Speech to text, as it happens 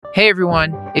Hey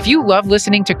everyone, if you love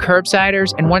listening to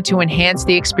Curbsiders and want to enhance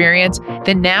the experience,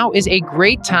 then now is a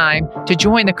great time to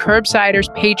join the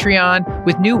Curbsiders Patreon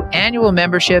with new annual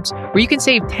memberships where you can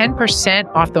save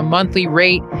 10% off the monthly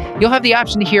rate. You'll have the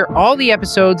option to hear all the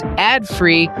episodes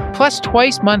ad-free, plus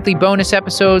twice monthly bonus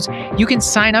episodes. You can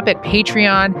sign up at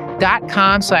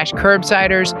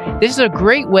patreon.com/curbsiders. This is a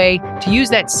great way to use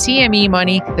that CME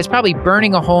money that's probably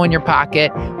burning a hole in your pocket,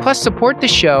 plus support the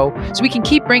show so we can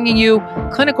keep bringing you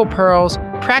clinical pearls,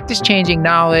 practice-changing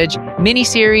knowledge,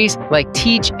 mini-series like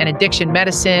Teach and Addiction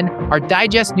Medicine, our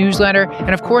digest newsletter,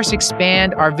 and of course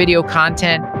expand our video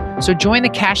content. So join the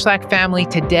Cashlack family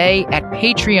today at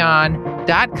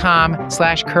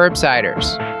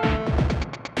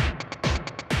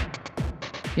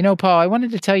patreon.com/curbsiders. You know, Paul, I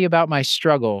wanted to tell you about my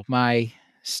struggle, my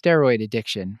steroid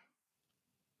addiction.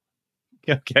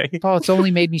 Okay. Paul, it's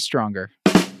only made me stronger.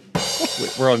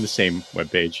 We're on the same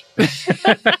webpage.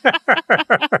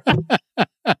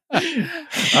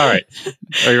 All right.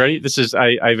 Are you ready? This is,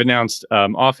 I've announced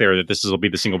off air that this will be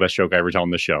the single best joke I ever tell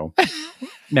on the show.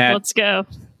 Matt. Let's go.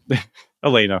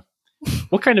 Elena,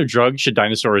 what kind of drug should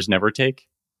dinosaurs never take?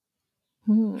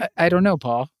 I don't know,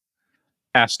 Paul.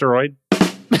 Asteroid. That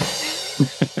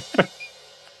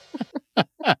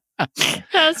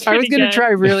was I was going to good. try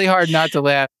really hard not to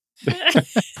laugh.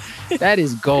 That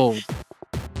is gold.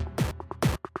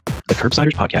 The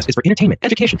Curbsiders podcast is for entertainment,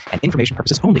 education, and information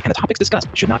purposes only, and the topics discussed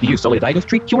should not be used solely to diagnose,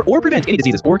 treat, cure, or prevent any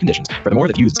diseases or conditions. Furthermore,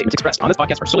 the views and statements expressed on this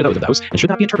podcast are solely those of the host and should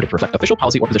not be interpreted to reflect official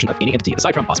policy or position of any entity,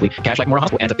 aside from possibly Cashlack Memorial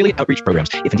Hospital and affiliate outreach programs,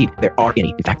 if indeed there are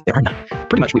any. In fact, there are none.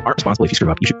 Pretty much, we aren't responsible if you screw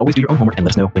up. You should always do your own homework and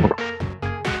let us know when we're wrong.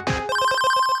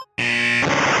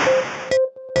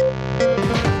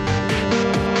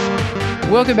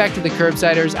 Welcome back to the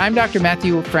Curbsiders. I'm Dr.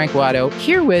 Matthew Frank Watto,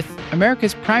 here with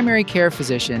America's primary care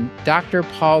physician, Dr.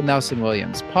 Paul Nelson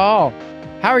Williams. Paul,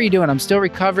 how are you doing? I'm still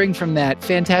recovering from that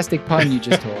fantastic pun you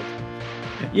just told.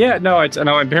 Yeah, no,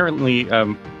 apparently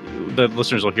the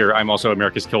listeners will hear I'm also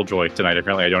America's Killjoy tonight.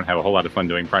 Apparently I don't have a whole lot of fun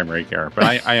doing primary care, but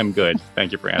I am good.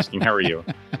 Thank you for asking. How are you?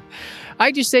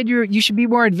 I just said you should be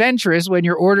more adventurous when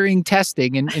you're ordering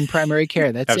testing in primary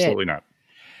care. That's Absolutely it. not.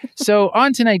 So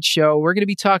on tonight's show, we're going to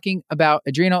be talking about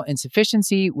adrenal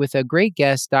insufficiency with a great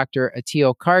guest, Dr.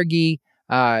 Atil Kargi,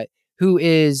 who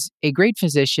is a great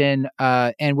physician,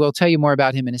 and we'll tell you more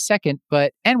about him in a second.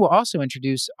 And we'll also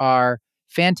introduce our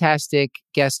fantastic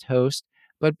guest host.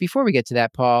 But before we get to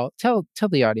that, Paul, tell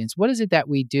the audience, what is it that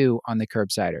we do on the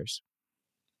Curbsiders?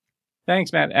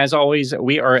 Thanks, Matt. As always,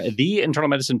 we are the internal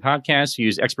medicine podcast who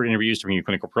use expert interviews to bring you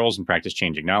clinical pearls and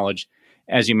practice-changing knowledge.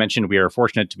 As you mentioned, we are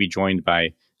fortunate to be joined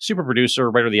by super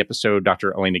producer, writer of the episode,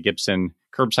 Dr. Elena Gibson,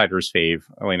 Curbsiders fave.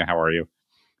 Elena, how are you?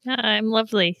 I'm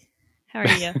lovely. How are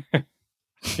you?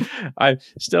 I'm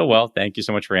still well. Thank you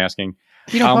so much for asking.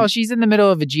 You know, Paul, she's in the middle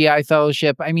of a GI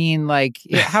fellowship. I mean, like,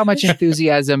 how much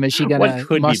enthusiam is she going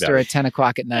to muster at 10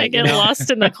 o'clock at night? I get lost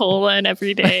in the colon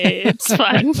every day. It's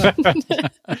fun.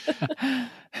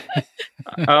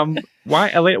 Why,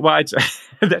 Elena? Why?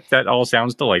 That all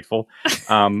sounds delightful.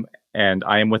 And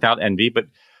I am without envy, but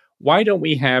why don't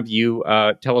we have you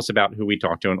tell us about who we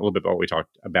talked to and a little bit about what we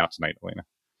talked about tonight, Elena?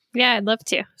 Yeah, I'd love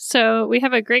to. So we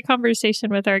have a great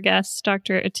conversation with our guest,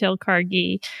 Dr. Atil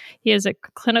Kargi. He is a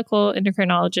clinical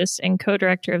endocrinologist and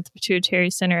co-director of the Pituitary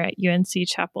Center at UNC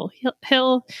Chapel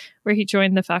Hill, where he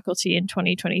joined the faculty in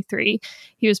 2023.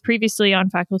 He was previously on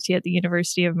faculty at the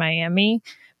University of Miami,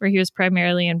 where he was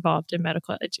primarily involved in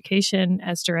medical education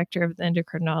as director of the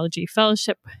Endocrinology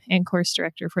Fellowship and course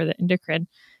director for the Endocrine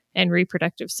and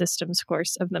Reproductive Systems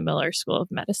course of the Miller School of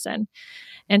Medicine.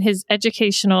 And his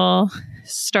educational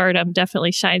stardom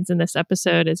definitely shines in this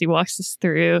episode as he walks us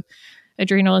through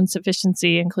adrenal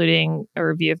insufficiency, including a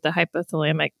review of the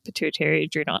hypothalamic pituitary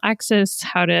adrenal axis,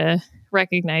 how to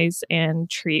recognize and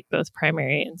treat both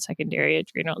primary and secondary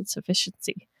adrenal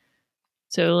insufficiency.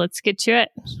 So let's get to it.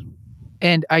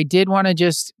 And I did want to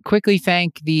just quickly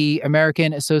thank the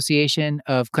American Association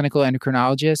of Clinical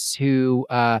Endocrinologists who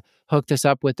hooked us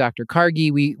up with Dr. Kargi.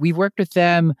 We've worked with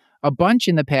them a bunch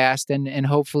in the past, and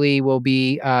hopefully we'll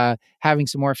be having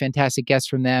some more fantastic guests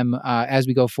from them as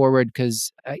we go forward,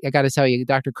 because I got to tell you,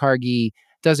 Dr. Kargi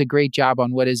does a great job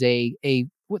on what is a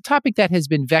topic that has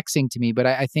been vexing to me, but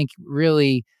I think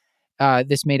really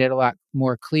this made it a lot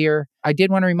more clear. I did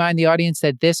want to remind the audience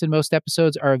that this and most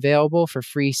episodes are available for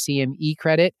free CME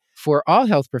credit for all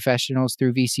health professionals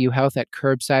through VCU Health at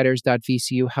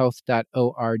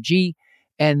curbsiders.vcuhealth.org.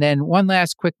 And then one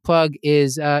last quick plug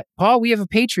is, Paul, we have a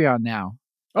Patreon now.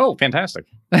 Oh, fantastic.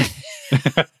 Did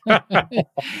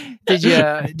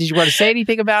you want to say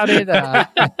anything about it?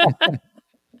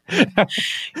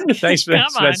 Thanks for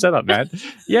that setup, Matt.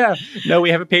 Yeah, no, we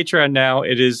have a Patreon now.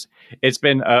 It's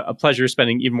been a pleasure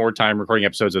spending even more time recording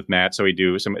episodes with Matt. So we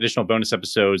do some additional bonus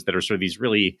episodes that are sort of these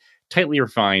really tightly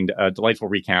refined, delightful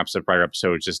recaps of prior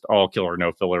episodes, just all killer,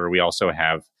 no filler. We also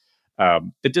have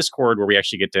the Discord where we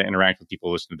actually get to interact with people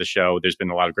who listen to the show. There's been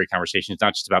a lot of great conversations,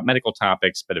 not just about medical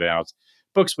topics, but about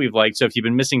books we've liked. So if you've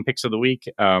been missing picks of the week,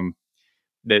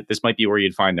 that this might be where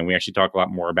you'd find them. We actually talk a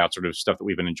lot more about sort of stuff that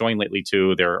we've been enjoying lately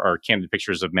too. There are candid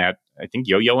pictures of Matt, I think,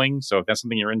 yo-yoing. So if that's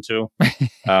something you're into,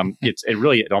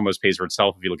 it almost pays for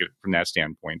itself if you look at it from that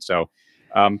standpoint. So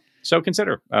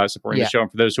consider supporting the show.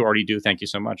 And for those who already do, thank you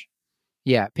so much.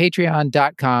 Yeah.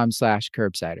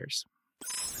 Patreon.com/curbsiders.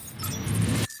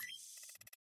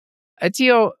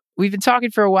 Atil, we've been talking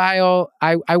for a while.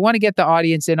 I want to get the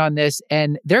audience in on this,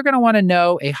 and they're going to want to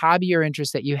know a hobby or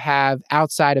interest that you have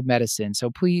outside of medicine.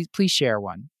 So please share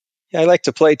one. Yeah, I like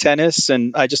to play tennis,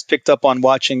 and I just picked up on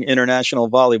watching international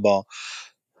volleyball.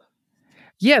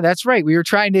 Yeah, that's right. We were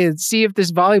trying to see if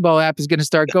this volleyball app is going to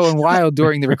start going wild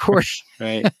during the recording.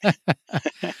 Right.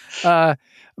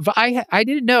 But I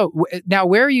didn't know. Now,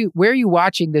 where are you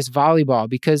watching this volleyball?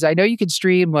 Because I know you can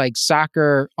stream like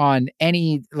soccer on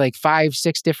any like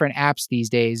 5-6 different apps these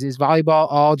days. Is volleyball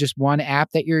all just one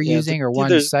app that you're using or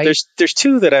one site? There's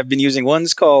two that I've been using.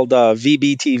 One's called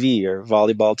VBTV or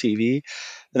Volleyball TV.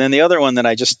 And then the other one that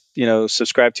I just,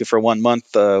 subscribed to for 1 month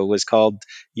was called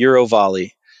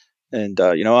Eurovolley. And,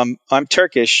 I'm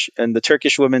Turkish, and the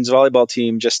Turkish women's volleyball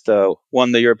team just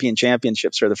won the European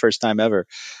Championships for the first time ever.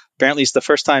 Apparently, it's the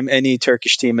first time any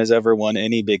Turkish team has ever won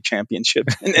any big championship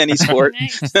in any sport.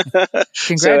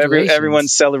 Congratulations. So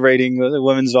everyone's celebrating the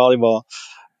women's volleyball.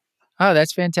 Oh,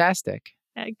 that's fantastic.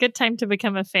 Good time to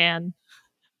become a fan.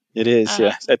 It is,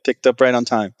 yeah. I picked up right on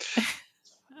time.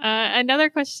 Another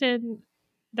question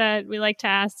that we like to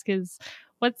ask is,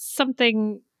 what's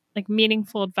something like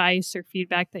meaningful advice or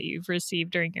feedback that you've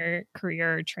received during your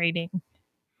career or training?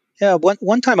 Yeah,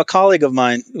 one time a colleague of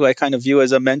mine who I kind of view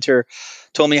as a mentor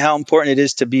told me how important it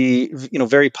is to be,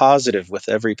 very positive with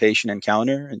every patient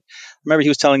encounter. And I remember he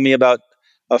was telling me about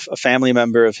a family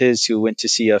member of his who went to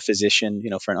see a physician,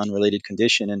 for an unrelated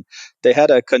condition. And they had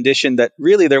a condition that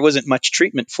really there wasn't much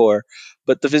treatment for,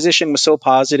 but the physician was so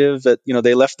positive that,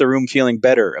 they left the room feeling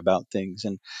better about things.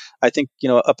 And I think,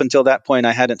 up until that point,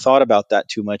 I hadn't thought about that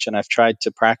too much. And I've tried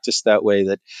to practice that way,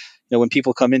 that when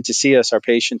people come in to see us, our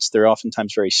patients, they're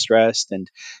oftentimes very stressed. And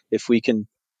if we can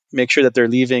make sure that they're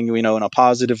leaving, on a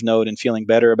positive note and feeling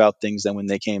better about things than when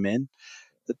they came in,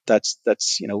 that's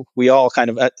we all kind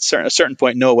of at a certain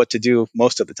point know what to do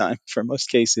most of the time for most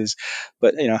cases.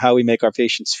 But, how we make our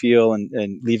patients feel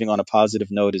and leaving on a positive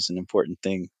note is an important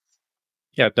thing.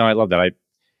 Yeah, no, I love that.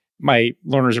 My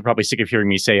learners are probably sick of hearing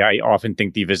me say I often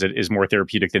think the visit is more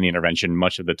therapeutic than the intervention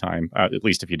much of the time, at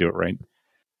least if you do it right.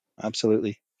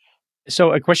 Absolutely.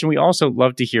 So a question we also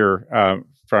love to hear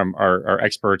from our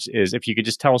experts is if you could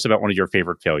just tell us about one of your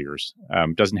favorite failures.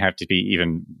 Doesn't have to be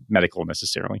even medical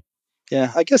necessarily. Yeah,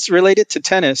 I guess related to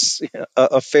tennis,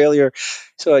 a failure.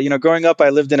 So, growing up,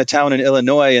 I lived in a town in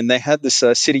Illinois, and they had this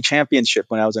city championship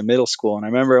when I was in middle school. And I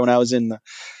remember when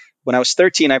I was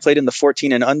 13, I played in the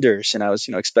 14 and unders, and I was,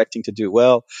 expecting to do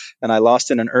well, and I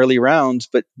lost in an early round.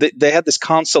 But they had this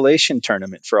consolation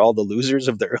tournament for all the losers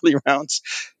of the early rounds,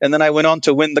 and then I went on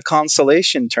to win the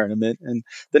consolation tournament. And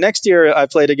the next year, I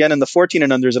played again in the 14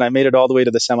 and unders, and I made it all the way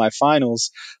to the semifinals.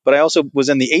 But I also was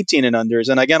in the 18 and unders,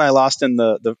 and again, I lost in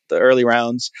the early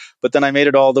rounds. But then I made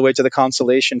it all the way to the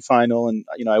consolation final, and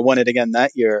I won it again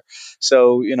that year.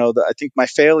 So, I think my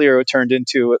failure turned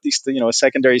into at least a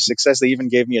secondary success. They even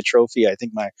gave me a trophy. I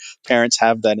think my parents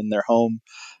have that in their home.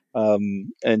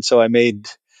 And so I made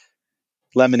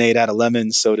lemonade out of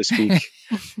lemons, so to speak.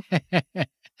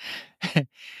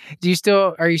 Are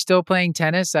you still playing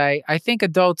tennis? I think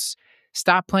adults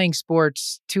stop playing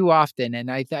sports too often,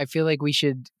 and I feel like we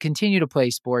should continue to play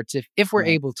sports if we're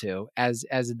able to as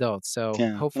adults. So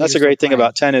hopefully that's a great thing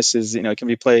about tennis is it can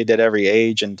be played at every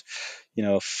age and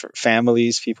for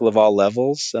families, people of all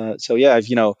levels. I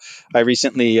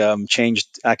recently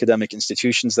changed academic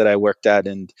institutions that I worked at,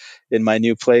 and in my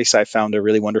new place, I found a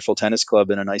really wonderful tennis club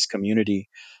and a nice community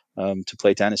to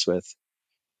play tennis with.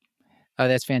 Oh,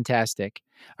 that's fantastic.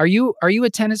 Are you a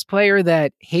tennis player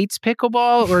that hates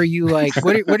pickleball, or are you like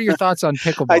what are your thoughts on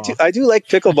pickleball? I do like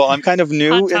pickleball. I'm kind of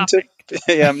new into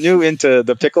I'm new into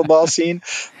the pickleball scene,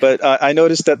 but I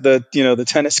noticed that the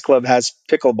tennis club has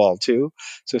pickleball too.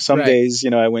 So some days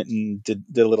I went and did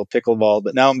a little pickleball,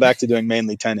 but now I'm back to doing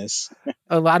mainly tennis.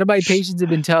 A lot of my patients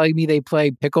have been telling me they play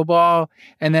pickleball,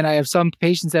 and then I have some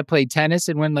patients that play tennis.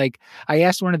 And when I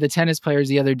asked one of the tennis players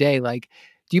the other day,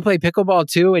 do you play pickleball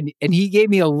too? And he gave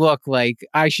me a look like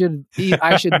I should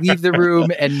leave the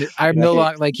room, and I'm no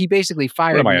longer like, he basically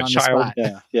fired me a on the child?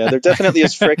 spot. Yeah, there definitely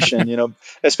is friction,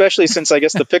 especially since I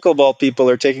guess the pickleball people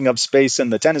are taking up space in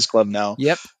the tennis club now.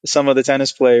 Yep. Some of the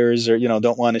tennis players are,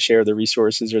 don't want to share the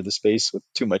resources or the space with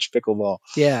too much pickleball.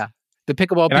 Yeah. The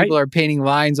pickleball And people are painting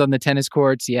lines on the tennis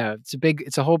courts. Yeah,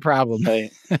 it's a whole problem.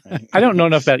 Right. I don't know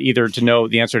enough about either to know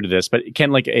the answer to this, but can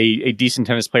like a decent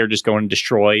tennis player just go and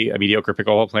destroy a mediocre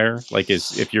pickleball player? Like,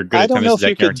 if you're good I at don't know tennis, if does that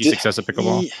you could. guarantee success at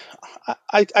pickleball?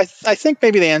 I think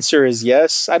maybe the answer is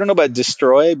yes. I don't know about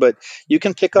destroy, but you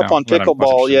can pick up No, on well, I wasn't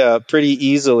pickleball, sure. pretty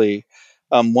easily.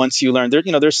 Once you learn,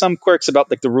 there's some quirks about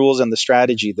like the rules and the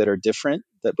strategy that are different.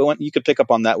 But you could pick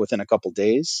up on that within a couple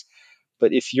days.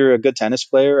 But if you're a good tennis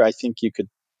player, I think you could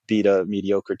beat a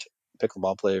mediocre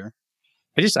pickleball player.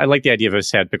 I like the idea of a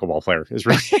sad pickleball player. Is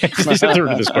really the answer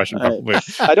to this question, probably.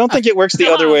 I don't think it works the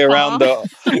other way around, Paul.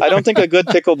 though. I don't think a good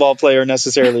pickleball player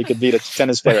necessarily could beat a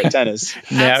tennis player at tennis.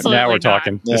 Now Absolutely we're not.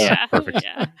 talking. This is perfect.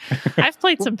 Yeah. I've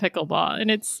played some pickleball,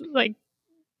 and it's like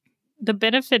the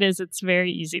benefit is it's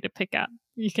very easy to pick up.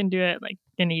 You can do it like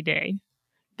any day,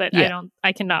 but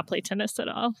I cannot play tennis at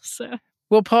all. So.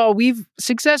 Well, Paul, we've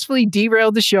successfully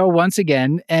derailed the show once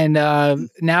again, and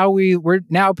now we're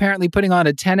apparently putting on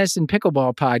a tennis and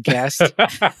pickleball podcast.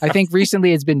 I think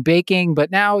recently it's been baking,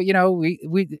 but now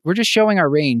we're just showing our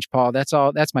range, Paul. That's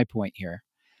all. That's my point here.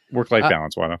 Work-life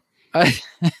balance, Wada.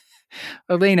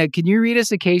 Elena, can you read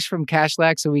us a case from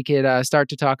Cashlack so we could start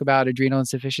to talk about adrenal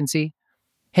insufficiency?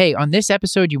 Hey, on this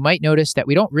episode, you might notice that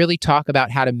we don't really talk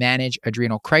about how to manage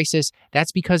adrenal crisis.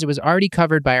 That's because it was already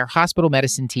covered by our hospital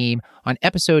medicine team on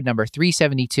episode number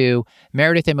 372.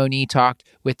 Meredith and Monique talked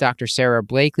with Dr. Sarah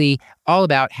Blakely all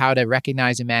about how to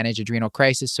recognize and manage adrenal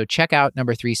crisis. So check out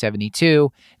number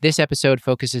 372. This episode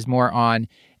focuses more on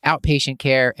outpatient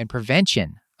care and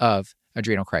prevention of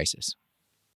adrenal crisis.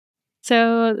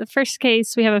 So the first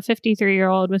case, we have a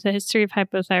 53-year-old with a history of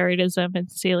hypothyroidism and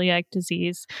celiac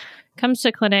disease. Comes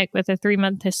to clinic with a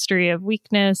 3-month history of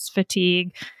weakness,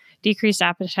 fatigue, decreased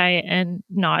appetite, and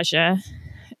nausea.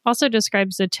 Also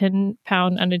describes a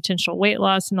 10-pound unintentional weight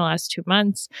loss in the last 2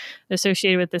 months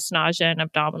associated with this nausea and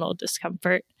abdominal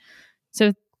discomfort.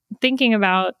 So thinking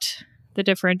about the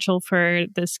differential for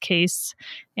this case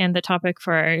and the topic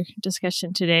for our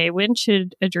discussion today, when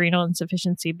should adrenal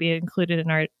insufficiency be included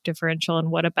in our differential, and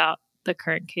what about the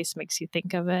current case makes you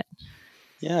think of it?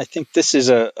 Yeah, I think this is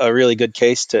a really good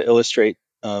case to illustrate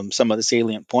some of the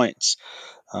salient points.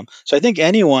 So I think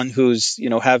anyone who's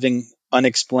having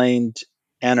unexplained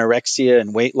anorexia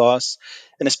and weight loss,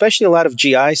 and especially a lot of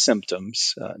GI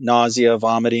symptoms, nausea,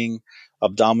 vomiting,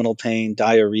 abdominal pain,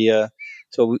 diarrhea.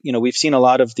 So we've seen a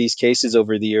lot of these cases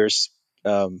over the years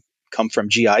come from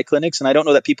GI clinics, and I don't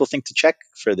know that people think to check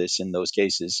for this in those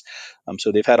cases.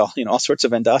 So they've had all sorts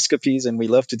of endoscopies, and we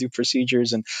love to do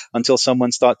procedures, and until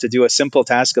someone's thought to do a simple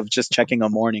task of just checking a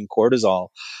morning cortisol.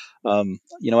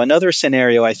 Another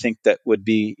scenario I think that would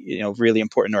be really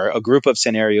important, or a group of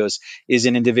scenarios, is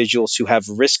in individuals who have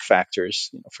risk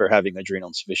factors for having adrenal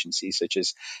insufficiency, such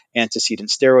as antecedent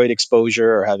steroid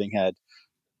exposure or having had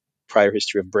prior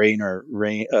history of brain or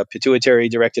pituitary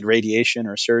directed radiation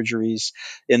or surgeries.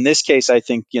 In this case, I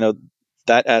think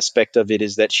that aspect of it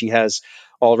is that she has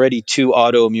already 2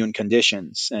 autoimmune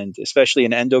conditions, and especially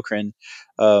in endocrine,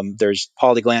 there's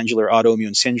polyglandular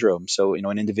autoimmune syndrome. So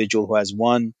an individual who has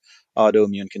one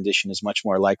autoimmune condition is much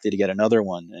more likely to get another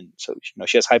one, and so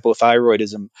she has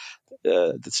hypothyroidism.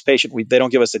 This patient, they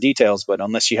don't give us the details, but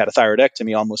unless she had a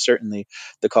thyroidectomy, almost certainly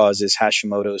the cause is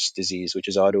Hashimoto's disease, which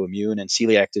is autoimmune, and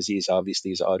celiac disease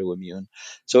obviously is autoimmune.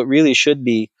 So it really should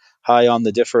be high on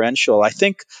the differential. I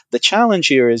think the challenge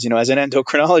here is, as an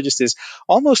endocrinologist, is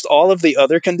almost all of the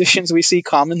other conditions we see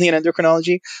commonly in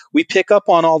endocrinology, we pick up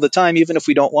on all the time, even if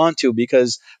we don't want to,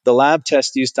 because the lab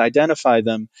test used to identify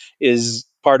them is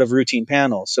part of routine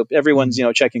panels. So everyone's,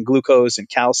 checking glucose and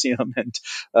calcium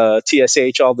and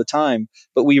TSH all the time,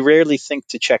 but we rarely think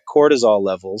to check cortisol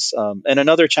levels. And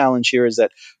another challenge here is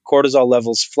that cortisol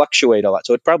levels fluctuate a lot.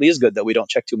 So it probably is good that we don't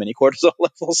check too many cortisol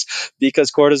levels,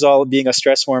 because cortisol, being a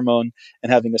stress hormone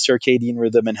and having a circadian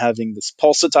rhythm and having this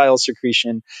pulsatile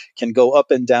secretion, can go up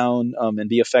and down and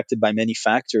be affected by many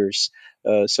factors.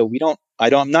 So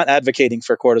I'm not advocating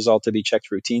for cortisol to be checked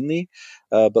routinely,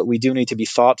 but we do need to be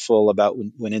thoughtful about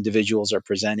when individuals are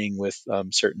presenting with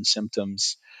certain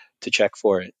symptoms to check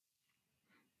for it.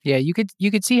 Yeah, you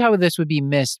could see how this would be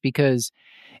missed, because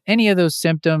any of those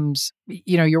symptoms,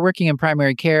 you're working in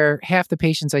primary care. Half the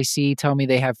patients I see tell me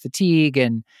they have fatigue,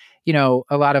 and,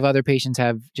 a lot of other patients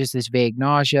have just this vague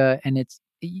nausea, and it's,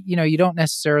 you don't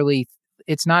necessarily,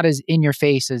 it's not as in your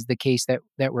face as the case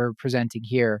that we're presenting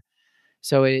here.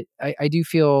 So I do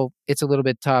feel it's a little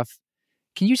bit tough.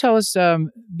 Can you tell us,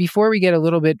 before we get a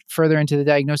little bit further into the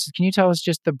diagnosis, can you tell us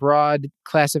just the broad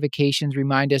classifications?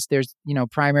 Remind us there's,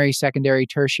 primary, secondary,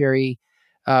 tertiary,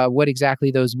 what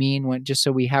exactly those mean, just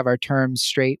so we have our terms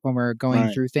straight when we're going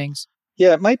Right. through things?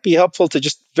 Yeah, it might be helpful to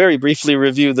just very briefly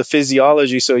review the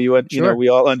physiology so Sure. we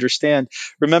all understand.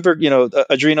 Remember, the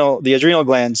adrenal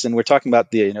glands, and we're talking about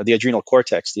the adrenal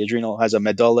cortex. The adrenal has a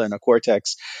medulla and a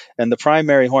cortex, and the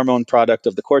primary hormone product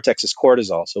of the cortex is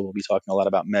cortisol. So we'll be talking a lot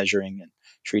about measuring and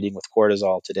treating with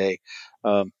cortisol today.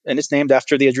 And it's named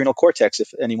after the adrenal cortex.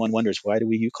 If anyone wonders, why do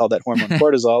we call that hormone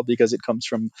cortisol? Because it comes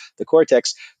from the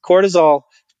cortex. Cortisol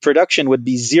production would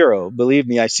be zero. Believe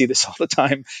me, I see this all the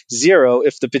time. Zero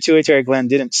if the pituitary gland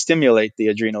didn't stimulate the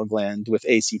adrenal gland with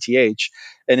ACTH.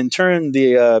 And in turn,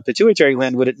 the pituitary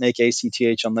gland wouldn't make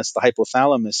ACTH unless the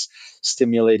hypothalamus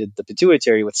stimulated the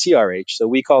pituitary with CRH. So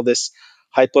we call this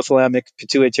hypothalamic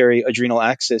pituitary adrenal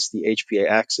axis, the HPA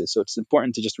axis. So it's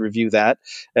important to just review that,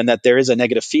 and that there is a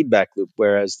negative feedback loop,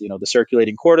 whereas the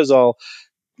circulating cortisol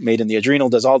made in the adrenal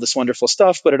does all this wonderful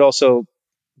stuff, but it also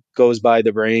goes by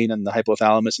the brain and the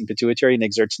hypothalamus and pituitary and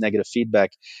exerts negative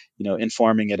feedback,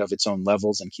 informing it of its own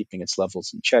levels and keeping its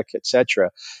levels in check,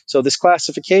 etc. So this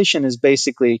classification is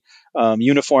basically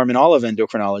uniform in all of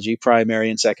endocrinology. Primary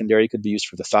and secondary could be used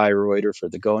for the thyroid or for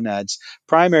the gonads.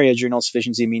 Primary adrenal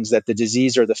insufficiency means that the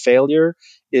disease or the failure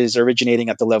is originating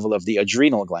at the level of the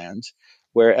adrenal gland,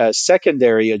 whereas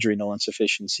secondary adrenal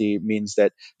insufficiency means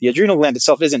that the adrenal gland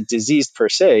itself isn't diseased per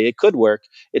se. It could work.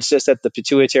 It's just that the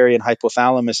pituitary and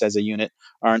hypothalamus as a unit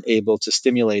aren't able to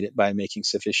stimulate it by making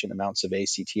sufficient amounts of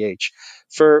ACTH.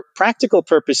 For practical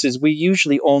purposes, we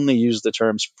usually only use the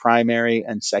terms primary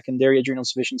and secondary adrenal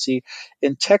insufficiency.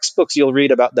 In textbooks, you'll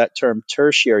read about that term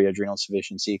tertiary adrenal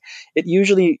insufficiency. It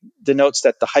usually denotes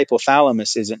that the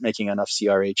hypothalamus isn't making enough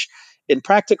CRH.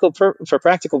 For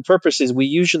practical purposes, we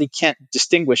usually can't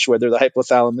distinguish whether the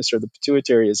hypothalamus or the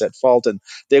pituitary is at fault, and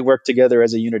they work together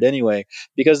as a unit anyway,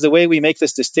 because the way we make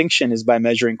this distinction is by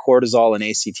measuring cortisol and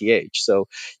ACTH. So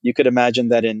you could imagine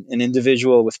that in an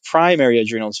individual with primary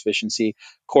adrenal insufficiency,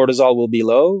 cortisol will be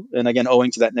low, and again,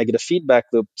 owing to that negative feedback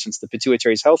loop, since the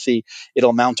pituitary is healthy,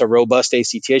 it'll mount a robust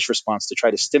ACTH response to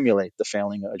try to stimulate the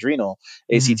failing adrenal.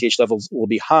 ACTH levels will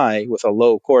be high with a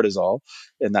low cortisol,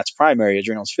 and that's primary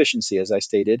adrenal insufficiency, as I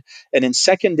stated. And in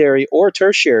secondary or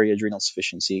tertiary adrenal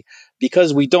insufficiency,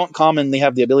 because we don't commonly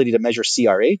have the ability to measure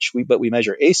CRH, but we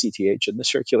measure ACTH in the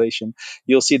circulation,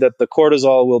 you'll see that the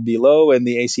cortisol will be low and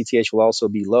the ACTH will also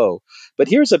be low. But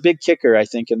here's a big kicker, I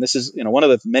think, and this is one of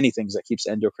the many things that keeps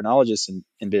endocrinologists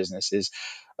in business is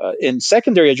in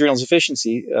secondary adrenal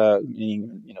insufficiency,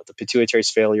 meaning the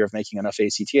pituitary's failure of making enough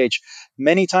ACTH,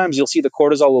 many times you'll see the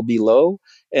cortisol will be low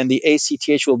and the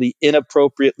ACTH will be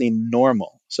inappropriately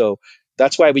normal. So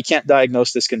that's why we can't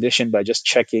diagnose this condition by just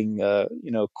checking,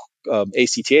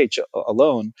 ACTH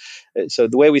alone. So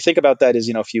the way we think about that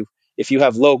is, if you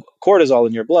have low cortisol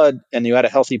in your blood and you had a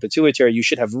healthy pituitary, you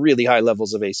should have really high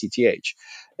levels of ACTH.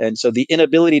 And so the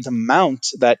inability to mount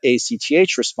that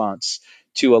ACTH response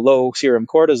to a low serum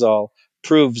cortisol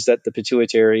proves that the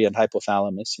pituitary and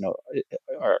hypothalamus,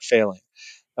 are failing.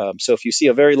 So if you see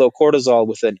a very low cortisol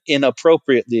with an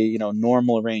inappropriately,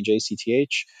 normal range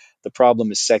ACTH, the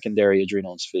problem is secondary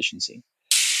adrenal insufficiency.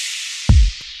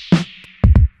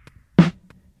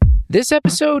 This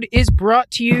episode is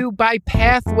brought to you by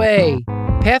Pathway.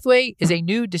 Pathway is a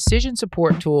new decision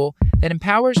support tool that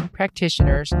empowers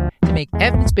practitioners to make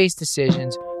evidence-based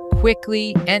decisions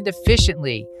quickly and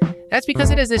efficiently. That's because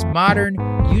it has this modern,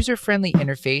 user-friendly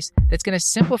interface that's going to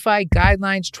simplify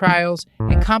guidelines, trials,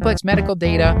 and complex medical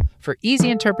data for easy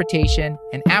interpretation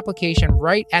and application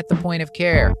right at the point of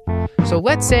care. So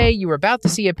let's say you were about to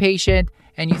see a patient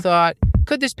and you thought,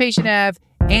 could this patient have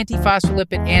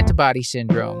antiphospholipid antibody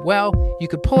syndrome? Well, you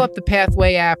could pull up the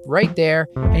Pathway app right there,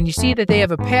 and you see that they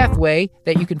have a pathway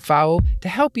that you can follow to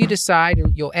help you decide.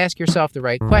 You'll ask yourself the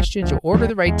right questions, you'll order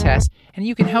the right tests, and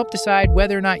you can help decide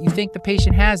whether or not you think the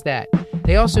patient has that.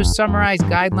 They also summarize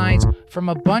guidelines from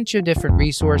a bunch of different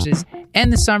resources,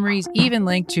 and the summaries even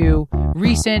link to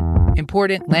recent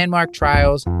important landmark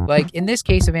trials, like in this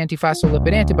case of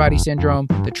antiphospholipid antibody syndrome,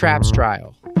 the TRAPS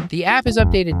trial. The app is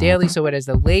updated daily, so it has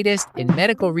the latest in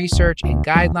medical research and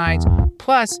guidelines.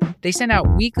 Plus, they send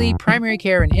out weekly primary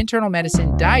care and internal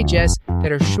medicine digests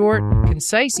that are short,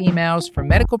 concise emails from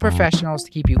medical professionals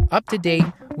to keep you up to date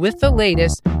with the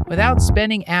latest without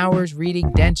spending hours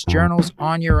reading dense journals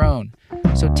on your own.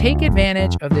 So take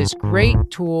advantage of this great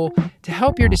tool to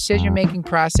help your decision-making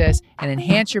process and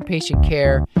enhance your patient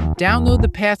care. Download the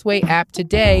Pathway app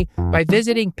today by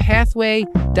visiting pathway.md.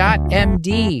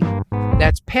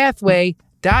 That's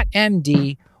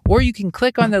pathway.md, or you can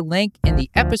click on the link in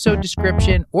the episode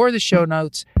description or the show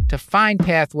notes to find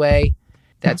Pathway.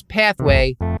 That's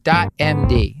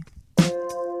pathway.md.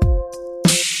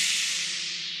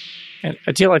 And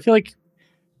Atil, I feel like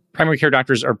primary care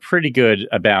doctors are pretty good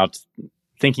about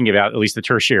thinking about at least the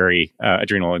tertiary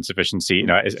adrenal insufficiency. You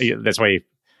know, that's why I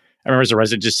remember as a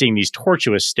resident just seeing these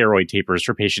tortuous steroid tapers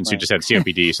for patients who just had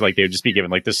COPD. So like they would just be given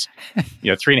like this,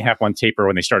 3.5 month taper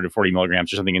when they started at 40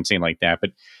 milligrams or something insane like that. But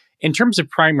in terms of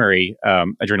primary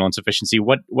adrenal insufficiency,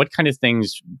 what kind of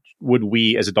things would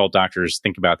we as adult doctors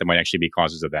think about that might actually be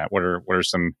causes of that? What are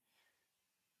some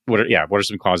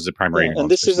causes of primary adrenal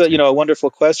and this is insufficiency? a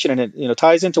wonderful question, and it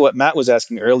ties into what Matt was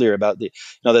asking earlier about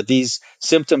that these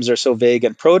symptoms are so vague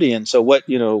and protean. So what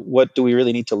do we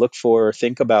really need to look for or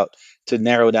think about to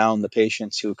narrow down the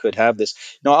patients who could have this?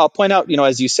 I'll point out,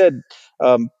 as you said,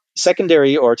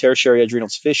 secondary or tertiary adrenal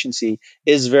insufficiency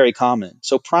is very common.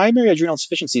 So primary adrenal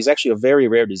insufficiency is actually a very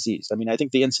rare disease. I mean, I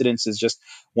think the incidence is just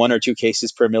 1 or 2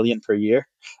 cases per million per year,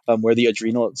 where the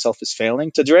adrenal itself is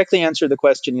failing. To directly answer the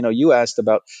question, you asked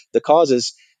about the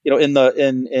causes, in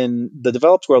the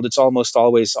developed world, it's almost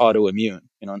always autoimmune.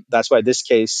 That's why this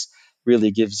case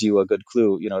really gives you a good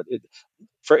clue.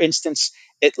 For instance,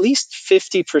 at least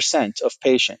 50% of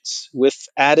patients with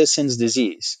Addison's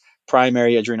disease,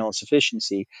 primary adrenal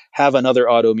insufficiency, have another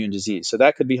autoimmune disease. So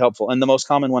that could be helpful. And the most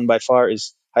common one by far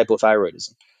is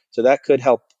hypothyroidism. So that could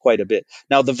help quite a bit.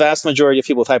 Now, the vast majority of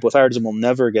people with hypothyroidism will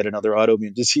never get another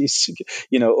autoimmune disease,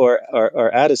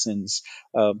 or Addison's.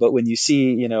 But when you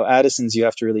see, Addison's, you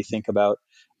have to really think about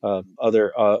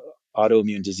other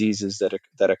autoimmune diseases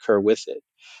that occur with it.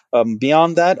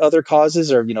 Beyond that, other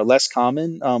causes are less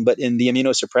common, but in the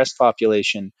immunosuppressed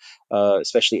population,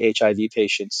 especially HIV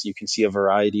patients, you can see a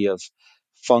variety of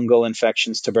fungal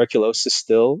infections. Tuberculosis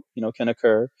still can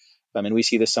occur. And we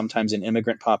see this sometimes in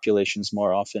immigrant populations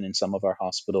more often in some of our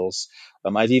hospitals.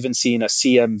 I've even seen a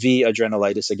CMV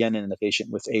adrenalitis, again, in a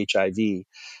patient with HIV.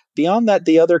 Beyond that,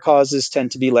 the other causes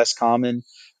tend to be less common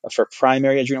for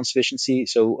primary adrenal insufficiency.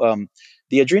 So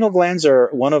the adrenal glands are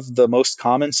one of the most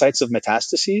common sites of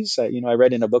metastases. I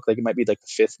read in a book like it might be like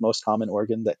the 5th most common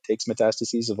organ that takes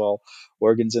metastases of all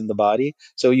organs in the body.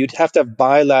 So you'd have to have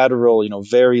bilateral,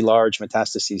 very large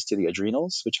metastases to the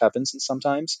adrenals, which happens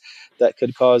sometimes, that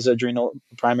could cause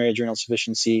primary adrenal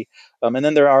insufficiency. And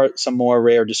then there are some more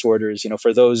rare disorders,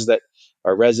 for those that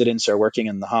are residents or working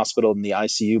in the hospital in the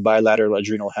ICU, bilateral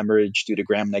adrenal hemorrhage due to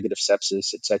gram-negative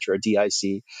sepsis, et cetera,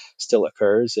 DIC still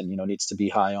occurs and, needs to be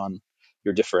high on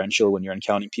your differential when you're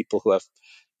encountering people who have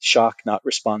shock not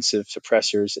responsive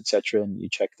suppressors, et cetera, and you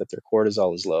check that their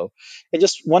cortisol is low. And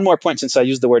just one more point, since I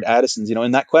used the word Addison's,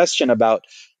 in that question about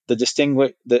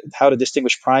how to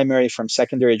distinguish primary from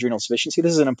secondary adrenal insufficiency,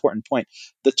 this is an important point.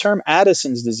 The term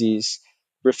Addison's disease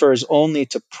refers only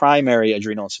to primary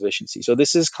adrenal insufficiency. So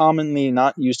this is commonly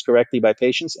not used correctly by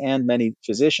patients and many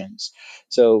physicians.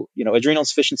 So, adrenal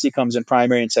insufficiency comes in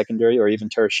primary and secondary or even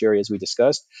tertiary, as we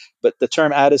discussed. But the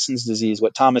term Addison's disease,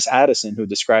 what Thomas Addison, who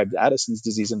described Addison's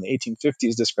disease in the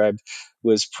 1850s, described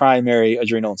was primary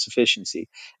adrenal insufficiency.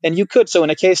 And so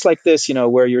in a case like this,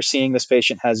 where you're seeing this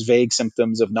patient has vague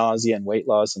symptoms of nausea and weight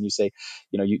loss, and you say,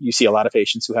 you see a lot of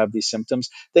patients who have these symptoms,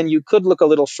 then you could look a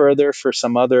little further for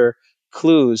some other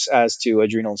clues as to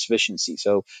adrenal insufficiency.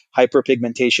 So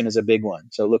hyperpigmentation is a big one.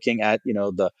 So looking at,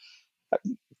 the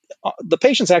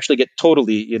patients actually get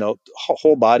totally,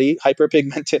 whole body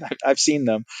hyperpigmented. I've seen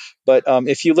them. But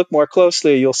if you look more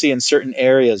closely, you'll see in certain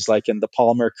areas, like in the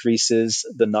palmar creases,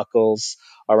 the knuckles,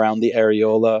 around the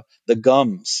areola, the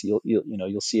gums,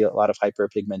 you'll see a lot of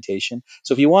hyperpigmentation.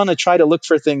 So if you want to try to look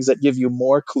for things that give you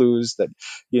more clues that,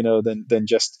 than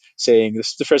just saying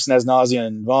the person has nausea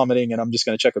and vomiting and I'm just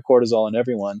going to check a cortisol on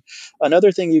everyone.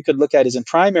 Another thing you could look at is in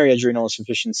primary adrenal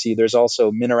insufficiency, there's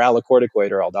also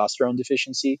mineralocorticoid or aldosterone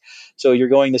deficiency. So you're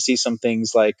going to see some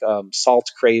things like salt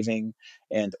craving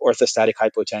and orthostatic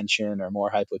hypotension or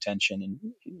more hypotension. And,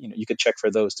 you could check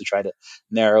for those to try to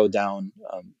narrow down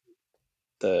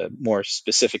the more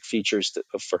specific features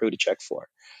for who to check for.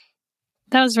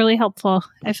 That was really helpful.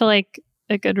 I feel like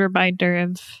a good reminder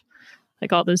of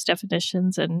like all those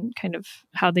definitions and kind of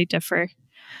how they differ.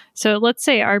 So let's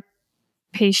say our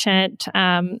patient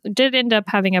did end up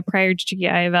having a prior GI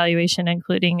evaluation,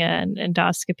 including an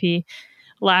endoscopy.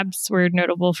 Labs were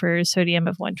notable for sodium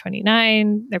of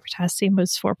 129. Their potassium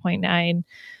was 4.9.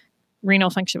 Renal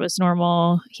function was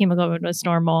normal. Hemoglobin was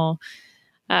normal.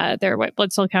 Their white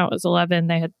blood cell count was 11.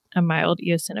 They had a mild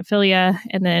eosinophilia.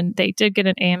 And then they did get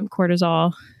an AM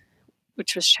cortisol,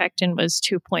 which was checked and was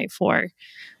 2.4.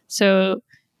 So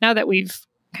now that we've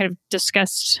kind of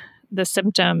discussed the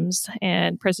symptoms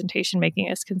and presentation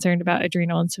making us concerned about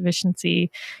adrenal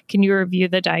insufficiency, can you review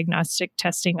the diagnostic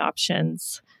testing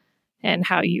options and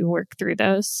how you work through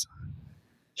those?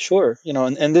 Sure.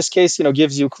 In this case,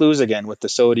 gives you clues again with the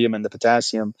sodium and the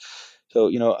potassium. So,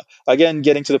 again,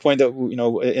 getting to the point that,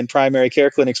 in primary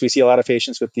care clinics, we see a lot of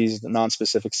patients with these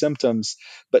non-specific symptoms,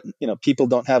 but, people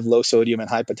don't have low sodium and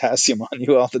high potassium on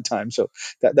you all the time. So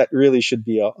that really should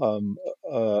be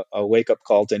a wake-up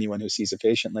call to anyone who sees a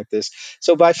patient like this.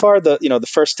 So by far, the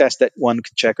first test that one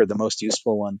could check, or the most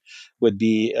useful one, would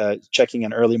be checking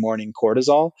an early morning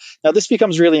cortisol. Now, this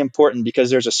becomes really important because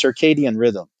there's a circadian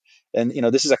rhythm. And,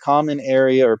 this is a common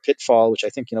area or pitfall, which I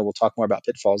think, we'll talk more about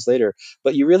pitfalls later,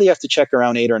 but you really have to check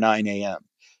around 8 or 9 a.m.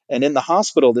 And in the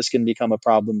hospital, this can become a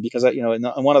problem because, in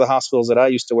one of the hospitals that I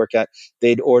used to work at,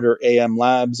 they'd order AM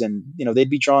labs and, they'd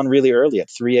be drawn really early at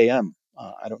 3 a.m.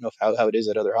 I don't know how it is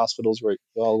at other hospitals where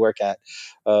you all work at.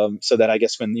 So that I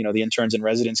guess when, the interns and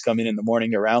residents come in the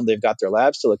morning around, they've got their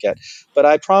labs to look at. But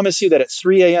I promise you that at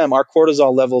 3 a.m., our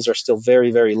cortisol levels are still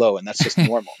very, very low, and that's just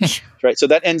normal. Right. So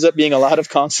that ends up being a lot of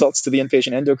consults to the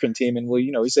inpatient endocrine team. And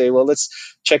we say, well, let's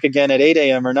check again at 8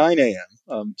 a.m. or 9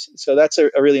 a.m. So that's a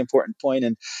really important point.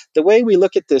 And the way we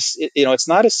look at this, it's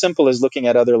not as simple as looking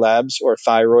at other labs or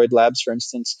thyroid labs, for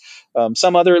instance.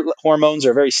 Some other hormones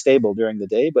are very stable during the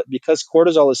day, but because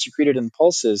cortisol is secreted in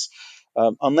pulses,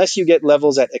 unless you get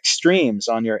levels at extremes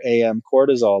on your AM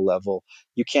cortisol level,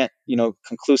 you can't,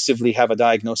 conclusively have a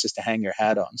diagnosis to hang your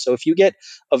hat on. So if you get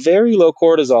a very low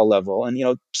cortisol level,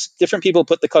 and, different people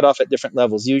put the cutoff at different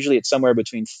levels. Usually it's somewhere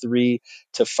between 3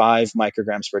 to 5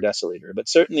 micrograms per deciliter. But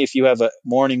certainly if you have a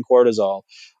morning cortisol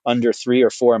under 3 or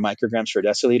 4 micrograms per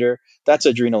deciliter, that's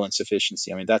adrenal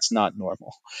insufficiency. I mean, that's not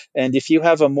normal. And if you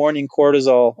have a morning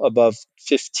cortisol above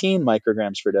 15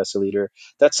 micrograms per deciliter,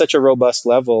 that's such a robust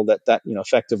level that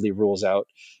effectively rules out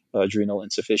adrenal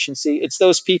insufficiency. It's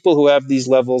those people who have these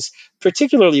levels,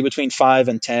 particularly between 5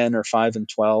 and 10 or 5 and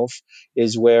 12,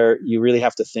 is where you really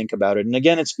have to think about it. And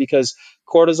again, it's because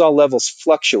cortisol levels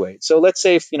fluctuate. So let's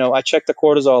say if, I checked the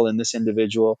cortisol in this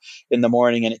individual in the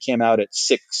morning and it came out at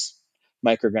 6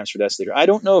 micrograms per deciliter. I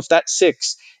don't know if that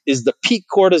 6 is the peak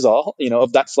cortisol,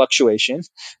 of that fluctuation,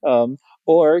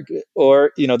 or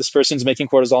this person's making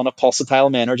cortisol in a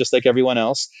pulsatile manner, just like everyone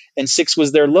else, and 6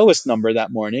 was their lowest number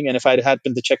that morning. And if I'd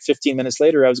happened to check 15 minutes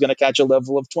later, I was going to catch a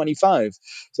level of 25.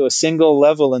 So a single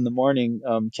level in the morning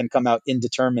can come out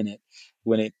indeterminate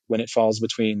when it falls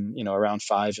between around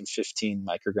 5 and 15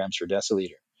 micrograms per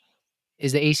deciliter.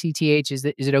 Is the ACTH, is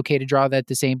it okay to draw that at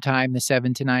the same time, the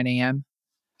 7 to 9 a.m.?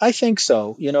 I think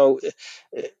so.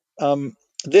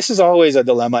 This is always a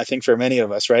dilemma, I think, for many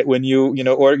of us, right? When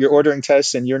or you're ordering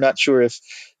tests and you're not sure if,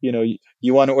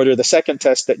 you want to order the second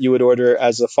test that you would order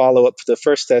as a follow-up to the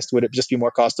first test. Would it just be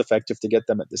more cost-effective to get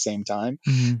them at the same time?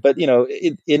 Mm-hmm. But,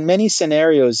 in many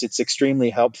scenarios, it's extremely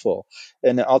helpful.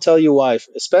 And I'll tell you why,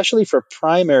 especially for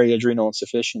primary adrenal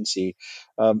insufficiency.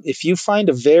 If you find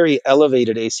a very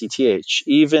elevated ACTH,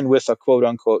 even with a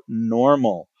quote-unquote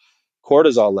normal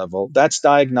cortisol level, that's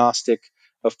diagnostic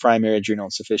of primary adrenal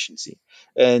insufficiency.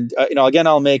 And again,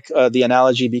 I'll make the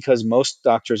analogy because most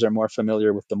doctors are more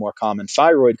familiar with the more common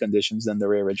thyroid conditions than the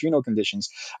rare adrenal conditions.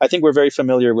 I think we're very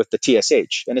familiar with the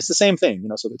TSH, and it's the same thing.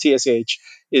 So the TSH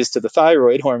is to the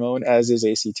thyroid hormone as is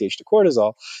ACTH to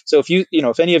cortisol. So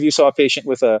if any of you saw a patient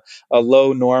with a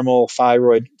low normal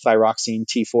thyroxine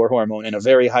T4 hormone and a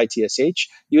very high TSH,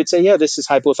 you would say, yeah, this is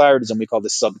hypothyroidism. We call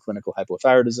this subclinical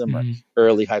hypothyroidism or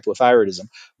early hypothyroidism.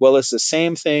 Well, it's the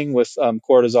same thing with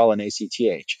cortisol and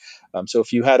ACTH. So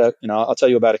if you had I'll tell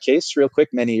you about a case real quick,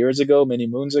 many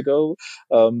moons ago,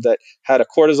 that had a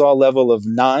cortisol level of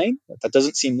 9. That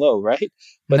doesn't seem low, right?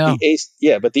 But No.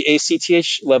 the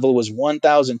ACTH level was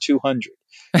 1,200.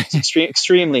 It's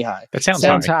extremely high. That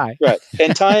sounds high. Right.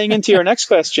 And tying into your next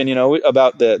question,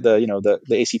 about the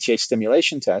ACTH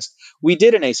stimulation test, we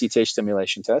did an ACTH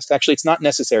stimulation test. Actually, it's not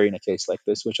necessary in a case like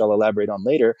this, which I'll elaborate on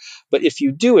later. But if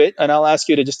you do it, and I'll ask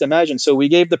you to just imagine, so we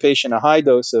gave the patient a high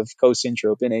dose of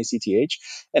cosyntropin ACTH,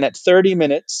 and at 30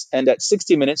 minutes and at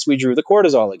 60 minutes, we drew the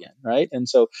cortisol again, right? And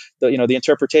so the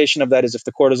interpretation of that is if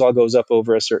the cortisol goes up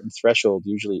over a certain threshold,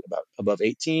 usually about above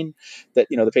 18, that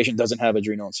the patient doesn't have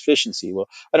adrenal insufficiency. Well,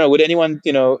 I don't know. Would anyone,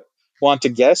 want to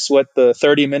guess what the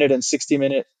 30-minute and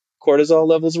 60-minute cortisol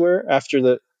levels were after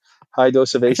the high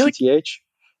dose of I feel ACTH?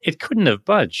 it couldn't have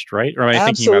budged, right? Or am I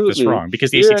thinking about this Absolutely. wrong?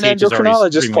 Because the You're an ACTH is already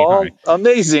endocrinologist, extremely high. Paul.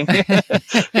 Amazing.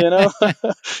 You know,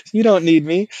 you don't need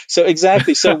me. So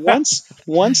exactly. So once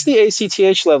the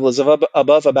ACTH level is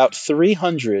above about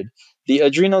 300, the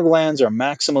adrenal glands are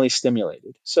maximally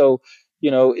stimulated. So,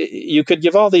 you could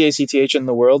give all the ACTH in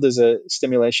the world as a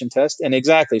stimulation test. And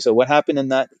exactly. So what happened in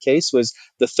that case was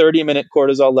the 30-minute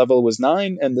cortisol level was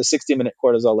 9 and the 60-minute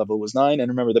cortisol level was 9. And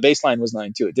remember, the baseline was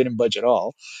 9 too. It didn't budge at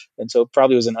all. And so it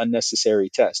probably was an unnecessary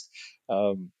test.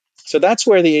 So that's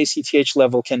where the ACTH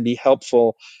level can be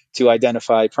helpful to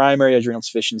identify primary adrenal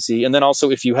insufficiency. And then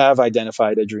also, if you have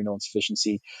identified adrenal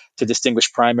insufficiency, to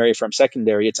distinguish primary from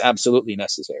secondary, it's absolutely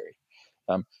necessary.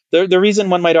 The reason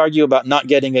one might argue about not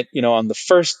getting it, on the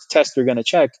first test you're going to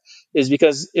check is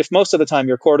because if most of the time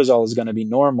your cortisol is going to be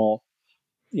normal,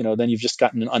 then you've just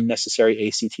gotten an unnecessary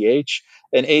ACTH.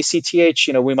 And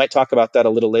ACTH, we might talk about that a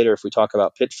little later if we talk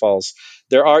about pitfalls.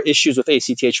 There are issues with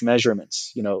ACTH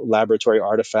measurements, laboratory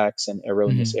artifacts and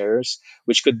erroneous errors,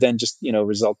 which could then just,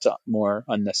 result to more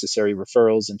unnecessary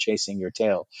referrals and chasing your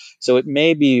tail. So it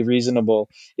may be reasonable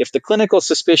if the clinical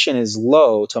suspicion is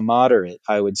low to moderate,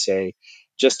 I would say,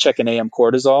 just check an AM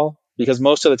cortisol because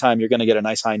most of the time you're going to get a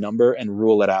nice high number and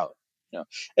rule it out.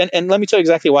 And let me tell you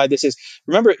exactly why this is.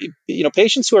 Remember,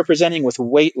 patients who are presenting with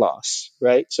weight loss,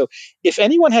 right? So if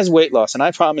anyone has weight loss, and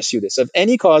I promise you this, of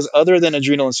any cause other than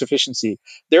adrenal insufficiency,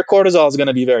 their cortisol is going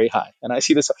to be very high. And I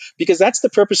see this because that's the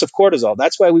purpose of cortisol.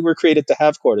 That's why we were created to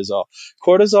have cortisol.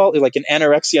 Cortisol is like an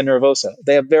anorexia nervosa.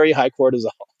 They have very high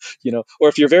cortisol, or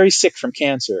if you're very sick from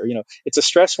cancer, it's a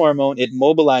stress hormone. It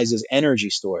mobilizes energy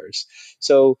stores.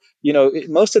 So,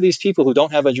 most of these people who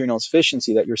don't have adrenal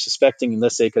insufficiency that you're suspecting,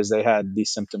 let's say because they had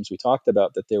these symptoms we talked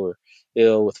about, that they were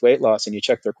ill with weight loss, and you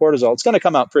check their cortisol, it's going to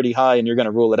come out pretty high and you're going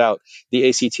to rule it out. The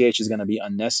ACTH is going to be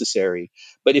unnecessary.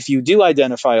 But if you do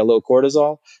identify a low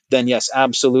cortisol, then yes,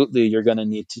 absolutely, you're going to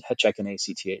need to check an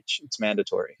ACTH. It's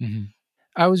mandatory.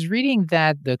 I was reading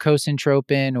that the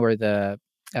cosentropin or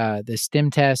the stim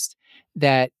test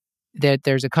that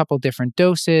there's a couple different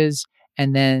doses,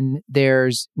 and then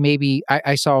there's maybe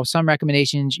I saw some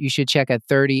recommendations you should check at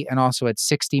 30 and also at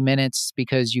 60 minutes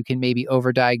because you can maybe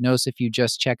overdiagnose if you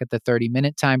just check at the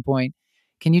 30-minute time point.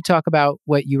 Can you talk about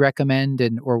what you recommend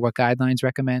or what guidelines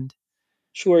recommend?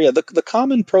 Sure. Yeah. The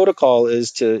common protocol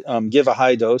is to give a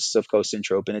high dose of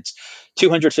cosentropin. It's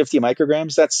 250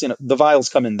 micrograms. That's, the vials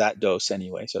come in that dose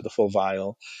anyway, so the full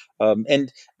vial.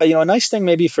 And a nice thing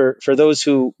maybe for those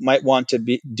who might want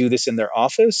to do this in their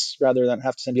office rather than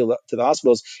have to send you to the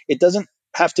hospitals, it doesn't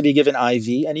have to be given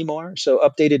IV anymore. So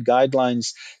updated guidelines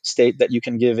state that you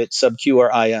can give it sub-Q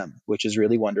or IM, which is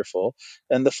really wonderful.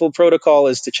 And the full protocol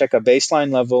is to check a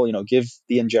baseline level, give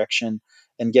the injection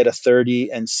and get a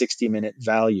 30 and 60-minute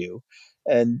value.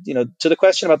 And to the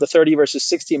question about the 30 versus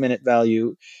 60-minute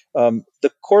value,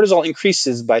 the cortisol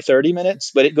increases by 30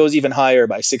 minutes, but it goes even higher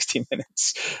by 60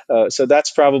 minutes. So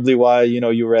that's probably why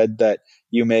you read that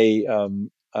you may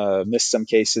miss some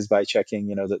cases by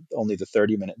checking only the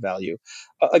 30-minute value.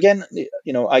 Again,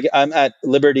 I'm at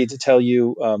liberty to tell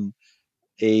you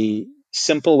a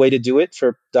simple way to do it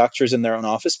for doctors in their own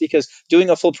office, because doing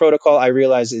a full protocol, I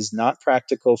realize, is not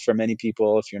practical for many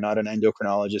people if you're not an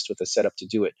endocrinologist with a setup to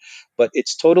do it. But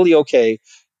it's totally okay,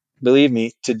 believe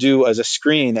me, to do as a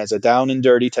screen, as a down and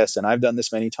dirty test. And I've done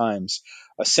this many times,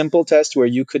 a simple test where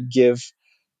you could give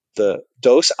the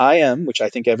dose IM, which I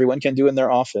think everyone can do in their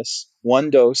office, one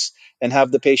dose, and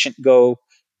have the patient go,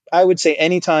 I would say,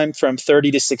 anytime from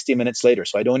 30 to 60 minutes later.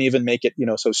 So I don't even make it,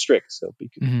 so strict. So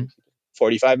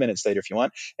 45 minutes later if you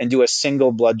want, and do a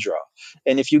single blood draw.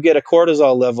 And if you get a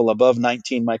cortisol level above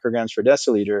 19 micrograms per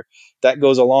deciliter, that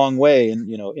goes a long way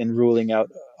in ruling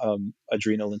out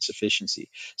adrenal insufficiency.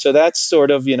 So that's sort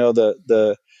of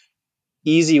the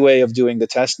easy way of doing the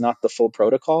test, not the full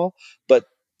protocol. But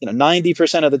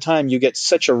 90% of the time you get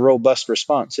such a robust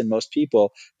response in most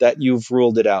people that you've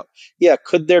ruled it out. Yeah,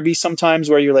 could there be some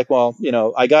times where you're like, well,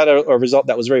 I got a result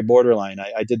that was very borderline.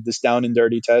 I did this down and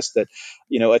dirty test that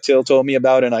Atil told me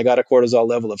about, and I got a cortisol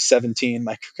level of 17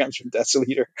 micrograms per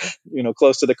deciliter,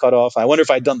 close to the cutoff. I wonder if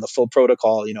I'd done the full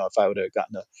protocol, if I would have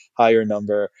gotten a higher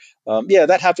number. Yeah,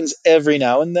 that happens every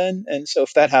now and then. And so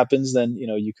if that happens, then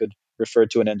you could refer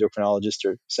to an endocrinologist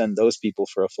or send those people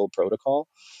for a full protocol.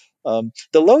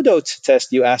 The low dose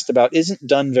test you asked about isn't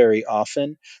done very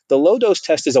often. The low dose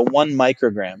test is a 1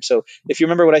 microgram. So if you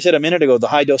remember what I said a minute ago, the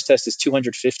high dose test is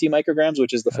 250 micrograms,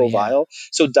 which is the Oh, full yeah. vial.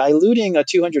 So diluting a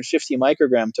 250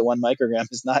 microgram to 1 microgram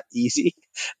is not easy.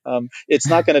 It's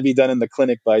not going to be done in the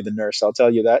clinic by the nurse, I'll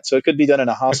tell you that. So it could be done in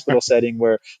a hospital setting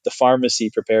where the pharmacy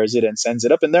prepares it and sends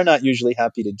it up, and they're not usually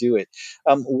happy to do it.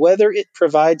 Whether it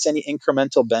provides any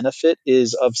incremental benefit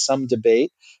is of some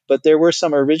debate, but there were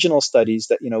some original studies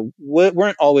that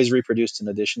weren't always reproduced in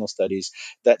additional studies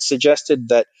that suggested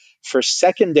that for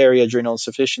secondary adrenal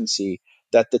insufficiency,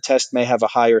 that the test may have a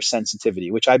higher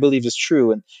sensitivity, which I believe is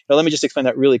true. And let me just explain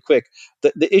that really quick.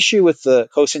 The issue with the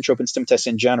cosintropin stim test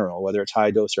in general, whether it's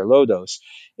high dose or low dose,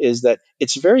 is that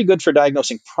it's very good for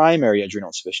diagnosing primary adrenal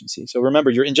insufficiency. So remember,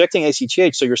 you're injecting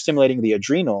ACTH, so you're stimulating the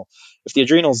adrenal. If the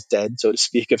adrenal's dead, so to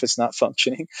speak, if it's not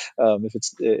functioning,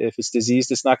 if it's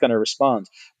diseased, it's not going to respond.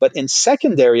 But in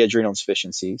secondary adrenal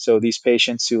insufficiency, so these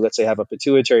patients who, let's say, have a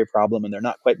pituitary problem and they're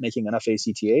not quite making enough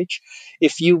ACTH,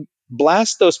 if you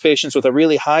blast those patients with a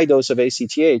really high dose of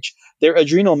ACTH, their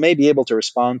adrenal may be able to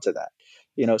respond to that.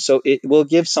 So it will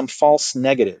give some false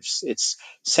negatives. Its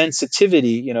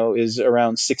sensitivity, is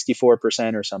around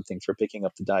 64% or something for picking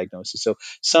up the diagnosis. So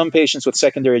some patients with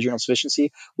secondary adrenal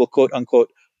insufficiency will quote unquote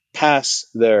pass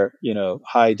their,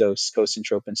 high dose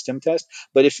cosintropin stim test.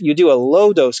 But if you do a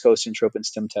low dose cosintropin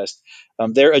stim test,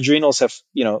 their adrenals have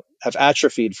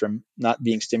atrophied from not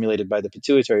being stimulated by the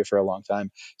pituitary for a long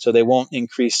time, so they won't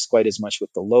increase quite as much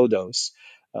with the low dose.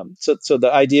 So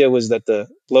the idea was that the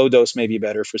low dose may be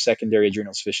better for secondary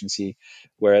adrenal insufficiency,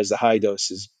 whereas the high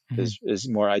dose is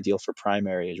more ideal for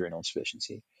primary adrenal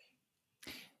insufficiency.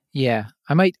 Yeah,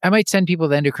 I might send people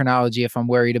to endocrinology if I'm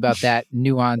worried about that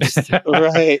nuanced.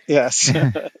 Right. Yes.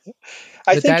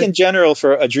 I think in general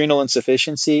for adrenal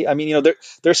insufficiency, I mean, there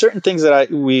are certain things that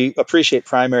we appreciate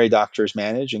primary doctors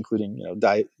manage, including,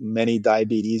 many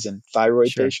diabetes and thyroid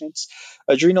Sure. patients.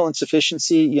 Adrenal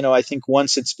insufficiency, I think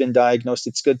once it's been diagnosed,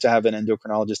 it's good to have an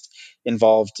endocrinologist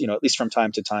involved, at least from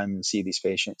time to time, and see these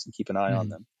patients and keep an eye on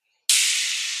them.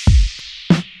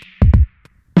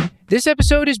 This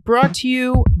episode is brought to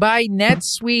you by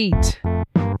NetSuite.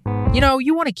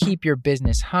 You want to keep your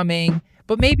business humming,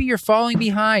 but maybe you're falling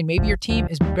behind. Maybe your team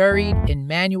is buried in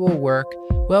manual work.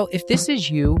 Well, if this is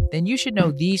you, then you should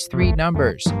know these three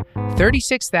numbers: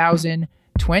 36,000,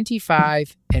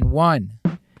 25, and 1.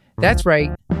 That's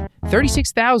right,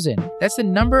 36,000. That's the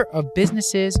number of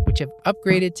businesses which have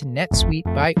upgraded to NetSuite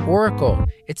by Oracle.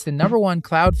 It's the #1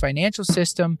 cloud financial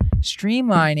system,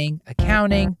 streamlining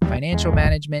accounting, financial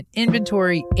management,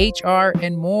 inventory, HR,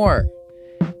 and more.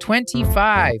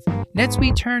 25.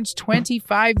 NetSuite turns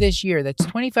 25 this year. That's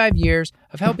 25 years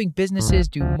of helping businesses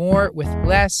do more with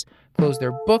less, close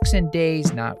their books in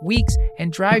days, not weeks,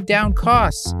 and drive down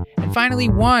costs. And finally,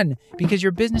 1, because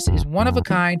your business is one of a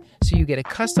kind, so you get a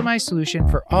customized solution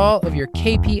for all of your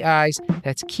KPIs.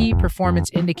 That's key performance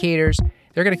indicators.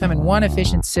 They're going to come in one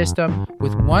efficient system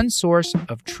with one source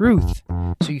of truth,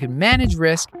 so you can manage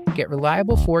risk, get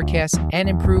reliable forecasts, and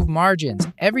improve margins.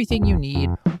 Everything you need,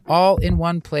 all in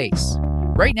one place.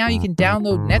 Right now, you can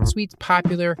download NetSuite's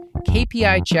popular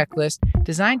KPI checklist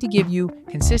designed to give you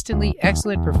consistently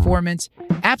excellent performance,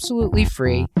 absolutely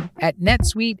free, at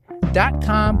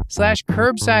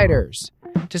netsuite.com/curbsiders.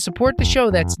 To support the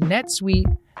show, that's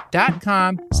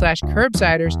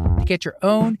netsuite.com/curbsiders to get your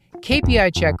own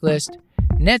KPI checklist,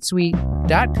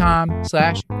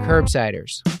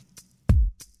 netsuite.com/curbsiders.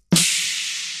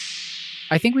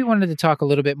 I think we wanted to talk a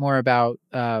little bit more about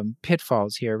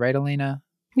pitfalls here, right, Elena?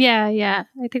 Yeah.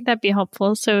 I think that'd be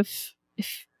helpful. So if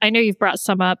I know you've brought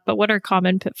some up, but what are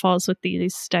common pitfalls with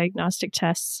these diagnostic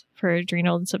tests for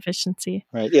adrenal insufficiency?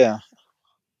 Right. Yeah.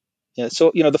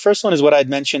 So, the first one is what I'd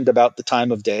mentioned about the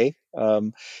time of day.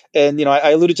 And,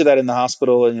 I alluded to that in the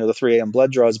hospital and, the 3 a.m.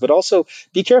 blood draws, but also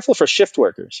be careful for shift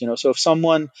workers. So if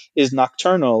someone is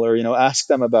nocturnal or, ask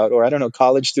them about, or I don't know,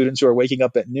 college students who are waking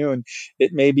up at noon,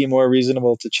 it may be more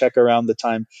reasonable to check around the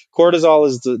time. Cortisol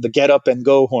is the get up and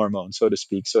go hormone, so to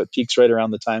speak. So it peaks right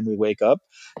around the time we wake up.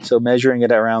 So measuring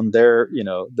it around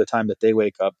the time that they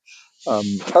wake up.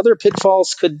 Other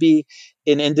pitfalls could be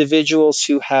in individuals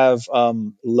who have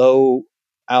low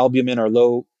albumin or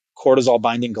low cortisol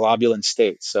binding globulin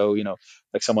states. So,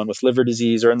 like someone with liver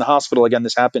disease, or in the hospital, again,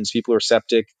 this happens. People are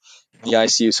septic in the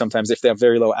ICU. Sometimes if they have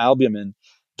very low albumin,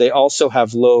 they also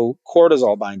have low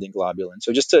cortisol binding globulin.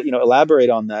 So just to, elaborate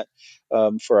on that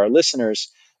for our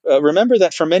listeners, remember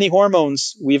that for many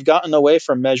hormones, we've gotten away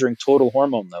from measuring total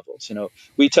hormone levels.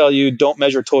 We tell you don't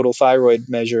measure total thyroid,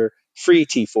 measure free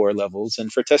T4 levels.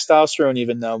 And for testosterone,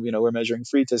 even though, we're measuring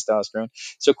free testosterone.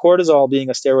 So cortisol, being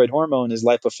a steroid hormone, is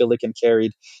lipophilic and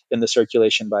carried in the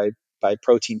circulation by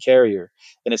protein carrier,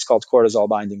 and it's called cortisol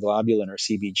binding globulin, or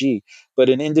CBG. But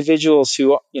in individuals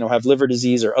who have liver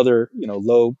disease or other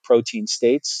low protein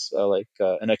states, like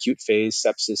an acute phase,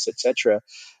 sepsis, etc.,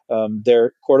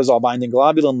 their cortisol binding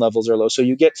globulin levels are low. So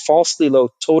you get falsely low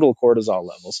total cortisol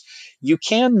levels. You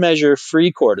can measure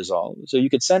free cortisol, so you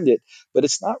could send it, but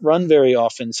it's not run very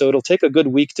often. So it'll take a good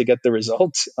week to get the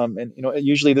result. And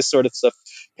usually this sort of stuff,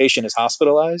 patient is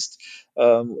hospitalized,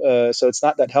 so it's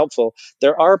not that helpful.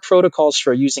 There are protocols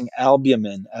for using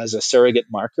albumin as a surrogate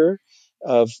marker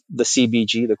of the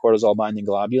CBG, the cortisol binding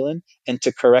globulin, and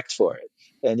to correct for it.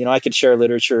 And I could share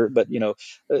literature, but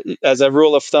as a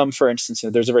rule of thumb, for instance,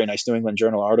 there's a very nice New England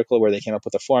Journal article where they came up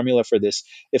with a formula for this.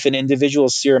 If an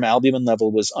individual's serum albumin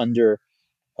level was under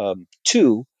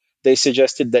 2, they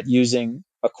suggested that using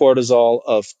a cortisol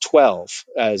of 12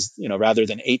 as, rather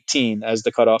than 18 as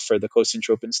the cutoff for the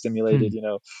cosyntropin stimulated,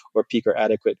 or peak or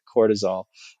adequate cortisol.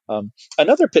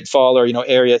 Another pitfall or,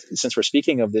 area, since we're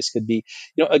speaking of this, could be,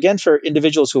 again, for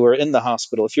individuals who are in the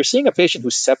hospital, if you're seeing a patient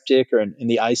who's septic or in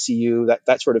the ICU,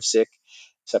 that sort of sick,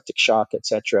 septic shock,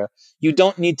 etc., you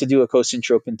don't need to do a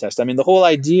cosyntropin test. I mean, the whole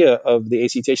idea of the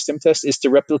ACTH stim test is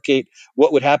to replicate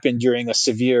what would happen during a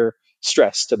severe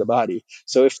stress to the body.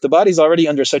 So if the body's already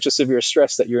under such a severe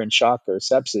stress that you're in shock or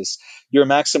sepsis, you're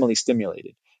maximally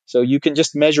stimulated. So you can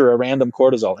just measure a random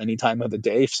cortisol any time of the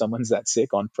day if someone's that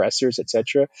sick on pressors,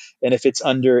 etc. And if it's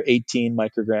under 18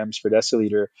 micrograms per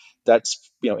deciliter,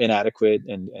 that's inadequate,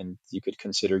 and you could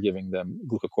consider giving them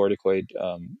glucocorticoid,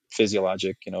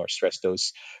 physiologic, or stress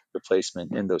dose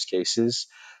replacement in those cases.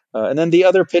 And then the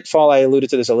other pitfall, I alluded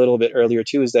to this a little bit earlier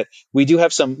too, is that we do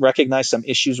have recognize some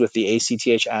issues with the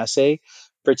ACTH assay.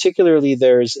 Particularly,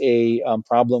 there's a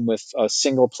problem with a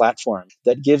single platform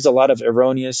that gives a lot of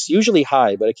erroneous, usually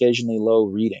high, but occasionally low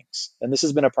readings. And this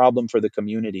has been a problem for the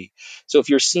community. So if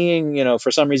you're seeing,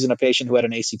 for some reason, a patient who had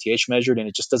an ACTH measured and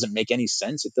it just doesn't make any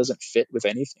sense, it doesn't fit with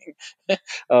anything,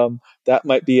 that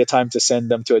might be a time to send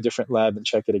them to a different lab and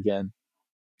check it again.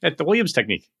 At the Williams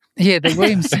technique. Yeah, the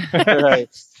Williams. Right.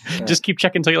 Just keep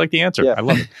checking until you like the answer. Yeah. I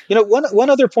love it. One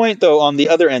other point, though, on the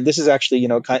other end, this is actually,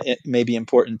 it may be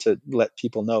important to let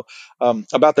people know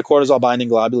about the cortisol binding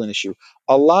globulin issue.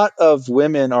 A lot of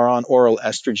women are on oral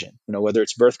estrogen, whether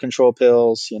it's birth control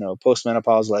pills,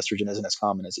 postmenopausal estrogen isn't as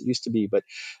common as it used to be, but,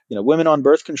 women on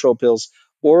birth control pills,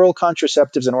 oral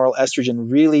contraceptives and oral estrogen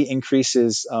really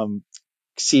increases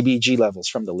CBG levels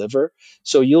from the liver.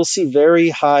 So you'll see very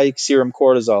high serum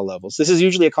cortisol levels. This is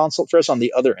usually a consult for us on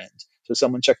the other end. So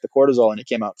someone checked the cortisol and it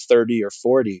came out 30 or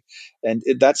 40. And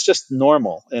that's just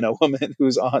normal in a woman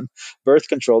who's on birth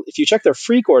control. If you check their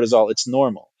free cortisol, it's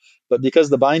normal. But because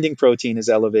the binding protein is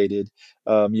elevated,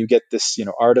 you get this,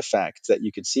 artifact that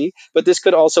you can see. But this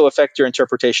could also affect your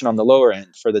interpretation on the lower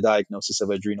end for the diagnosis of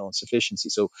adrenal insufficiency.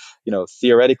 So,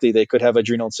 theoretically, they could have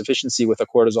adrenal insufficiency with a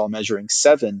cortisol measuring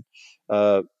 7,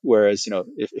 whereas,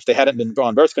 if they hadn't been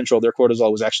on birth control, their cortisol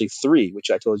was actually 3,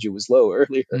 which I told you was low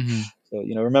earlier. Mm-hmm.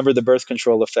 So, remember the birth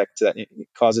control effect that it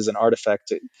causes an artifact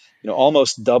to,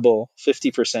 almost double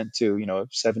 50% to,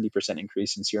 70%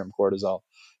 increase in serum cortisol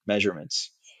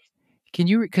measurements. Can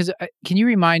you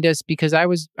remind us, because I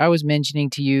was mentioning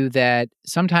to you that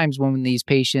sometimes when these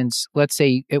patients, let's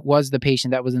say it was the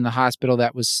patient that was in the hospital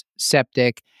that was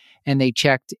septic, and they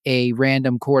checked a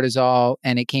random cortisol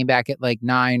and it came back at like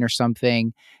 9 or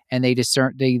something, and they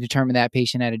determined that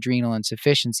patient had adrenal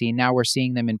insufficiency. And now we're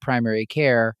seeing them in primary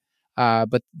care,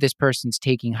 but this person's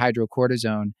taking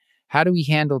hydrocortisone. How do we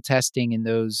handle testing in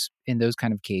those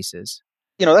kind of cases?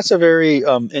 That's a very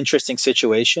interesting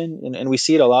situation, and we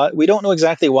see it a lot. We don't know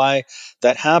exactly why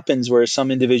that happens, where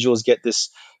some individuals get this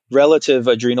relative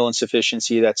adrenal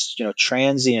insufficiency that's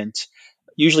transient,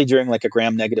 usually during like a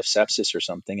gram-negative sepsis or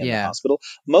something in the hospital.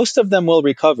 Most of them will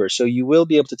recover, so you will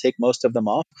be able to take most of them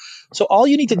off. So all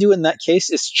you need to do in that case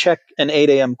is check an 8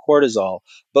 a.m. cortisol,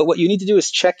 but what you need to do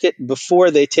is check it before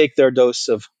they take their dose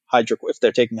of if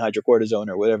they're taking hydrocortisone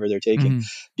or whatever they're taking,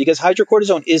 because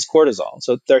hydrocortisone is cortisol.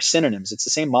 So they're synonyms. It's the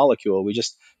same molecule. We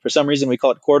just, for some reason, we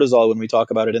call it cortisol when we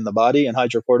talk about it in the body, and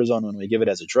hydrocortisone when we give it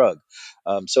as a drug.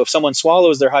 So if someone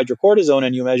swallows their hydrocortisone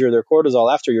and you measure their cortisol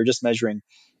after, you're just measuring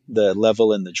the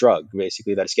level in the drug,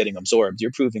 basically, that's getting absorbed.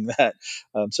 You're proving that.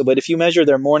 But if you measure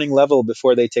their morning level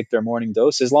before they take their morning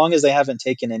dose, as long as they haven't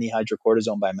taken any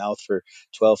hydrocortisone by mouth for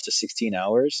 12 to 16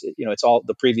 hours, it's all,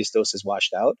 the previous dose is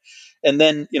washed out. And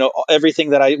then,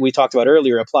 everything that we talked about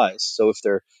earlier applies. So if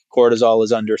they're cortisol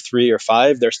is under 3 or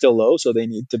 5, they're still low, so they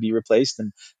need to be replaced,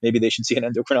 and maybe they should see an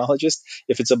endocrinologist.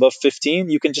 If it's above 15,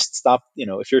 you can just stop.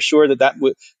 If you're sure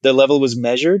that the level was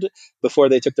measured before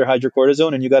they took their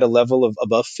hydrocortisone, and you got a level of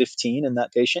above 15 in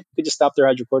that patient, you could just stop their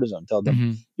hydrocortisone. Tell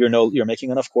them you're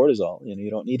making enough cortisol. You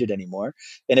don't need it anymore.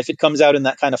 And if it comes out in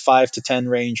that kind of 5 to 10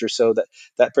 range or so,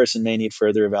 that person may need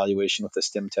further evaluation with a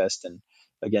stim test. And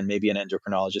again, maybe an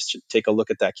endocrinologist should take a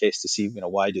look at that case to see,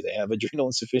 why do they have adrenal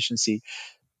insufficiency,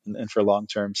 and for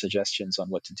long-term suggestions on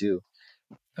what to do.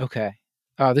 Okay.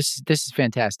 Oh, this is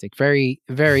fantastic. Very,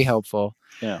 very helpful.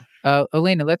 Yeah.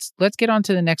 Elena, let's get on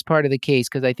to the next part of the case,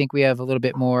 because I think we have a little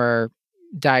bit more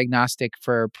diagnostic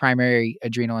for primary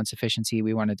adrenal insufficiency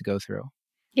we wanted to go through.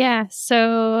 Yeah.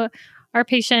 So our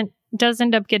patient does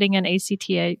end up getting an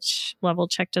ACTH level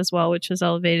checked as well, which was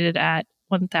elevated at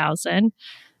 1,000.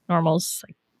 Normal's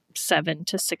like 7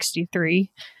 to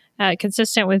 63,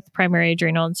 consistent with primary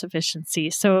adrenal insufficiency.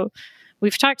 So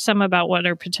we've talked some about what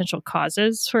are potential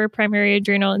causes for primary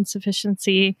adrenal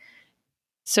insufficiency.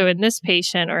 So in this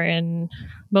patient, or in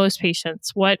most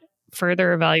patients, what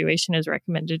further evaluation is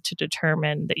recommended to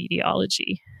determine the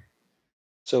etiology?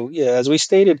 So yeah, as we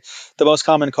stated, the most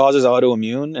common cause is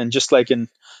autoimmune, and just like in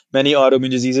many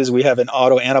autoimmune diseases, we have an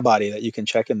autoantibody that you can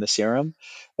check in the serum.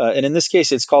 And in this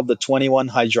case, it's called the 21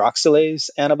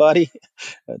 hydroxylase antibody.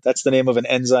 That's the name of an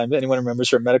enzyme anyone remembers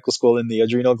from medical school in the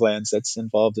adrenal glands that's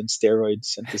involved in steroid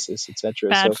synthesis, etc.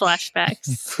 Bad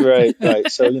flashbacks.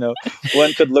 Right. So,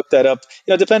 one could look that up,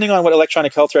 depending on what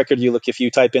electronic health record you look. If you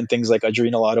type in things like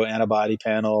adrenal autoantibody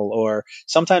panel, or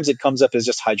sometimes it comes up as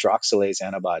just hydroxylase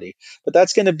antibody. But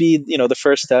that's going to be, the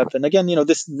first step. And again,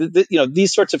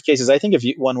 these sorts of cases, I think if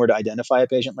one were to identify a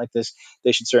patient like this,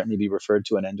 they should certainly be referred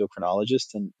to an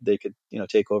endocrinologist, and they could,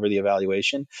 take over the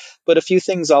evaluation. But a few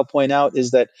things I'll point out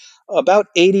is that about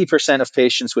 80% of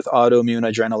patients with autoimmune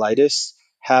adrenalitis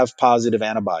have positive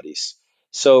antibodies.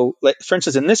 So, for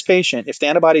instance, in this patient, if the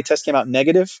antibody test came out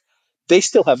negative, they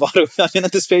still have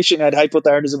this patient had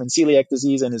hypothyroidism and celiac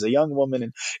disease and is a young woman,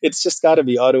 and it's just got to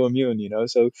be autoimmune,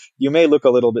 So you may look a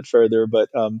little bit further, but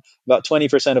about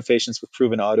 20% of patients with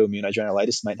proven autoimmune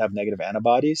adrenalitis might have negative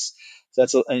antibodies. So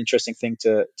that's an interesting thing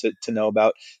to know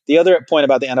about. The other point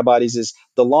about the antibodies is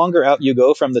the longer out you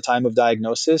go from the time of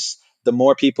diagnosis, the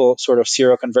more people sort of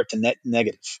seroconvert to net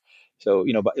negative. So,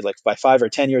 by 5 or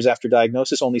 10 years after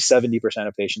diagnosis, only 70%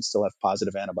 of patients still have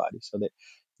positive antibodies. So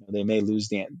they may lose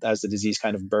as the disease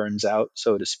kind of burns out,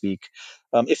 so to speak.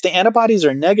 If the antibodies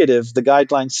are negative, the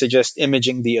guidelines suggest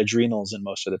imaging the adrenals in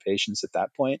most of the patients at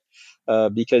that point,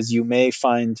 because you may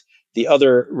find the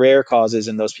other rare causes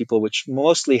in those people, which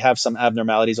mostly have some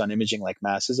abnormalities on imaging, like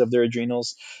masses of their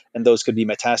adrenals, and those could be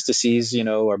metastases,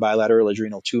 or bilateral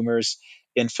adrenal tumors,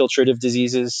 infiltrative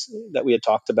diseases that we had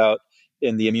talked about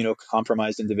in the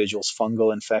immunocompromised individuals,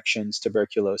 fungal infections,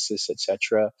 tuberculosis,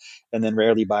 etc., and then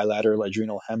rarely bilateral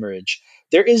adrenal hemorrhage.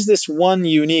 There is this one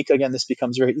unique, again, this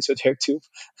becomes very esoteric too,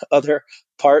 other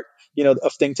part,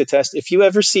 of thing to test. If you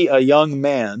ever see a young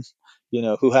man,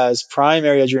 who has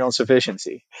primary adrenal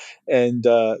insufficiency, and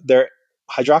their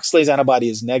hydroxylase antibody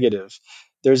is negative,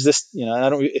 there's this, I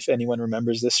don't know if anyone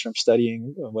remembers this from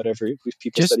studying whatever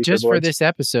people study just for for boards. this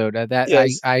episode.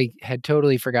 Yes. I had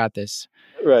totally forgot this.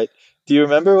 Right. Do you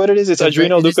remember what it is? It's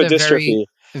adrenal leukodystrophy.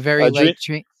 Very light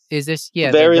chain. Is this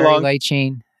very the long light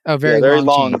chain? Oh, very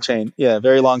long long chain. Yeah,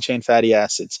 very long chain fatty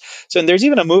acids. So, and there's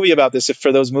even a movie about this. If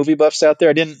for those movie buffs out there,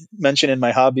 I didn't mention in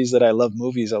my hobbies that I love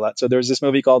movies a lot. So there's this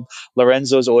movie called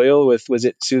Lorenzo's Oil with, was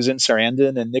it Susan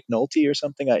Sarandon and Nick Nolte or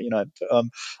something?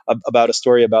 About a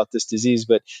story about this disease,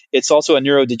 but it's also a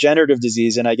neurodegenerative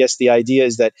disease. And I guess the idea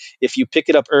is that if you pick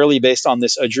it up early based on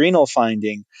this adrenal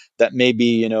finding, that maybe,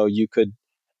 you could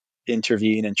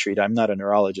intervene and treat. I'm not a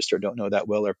neurologist or don't know that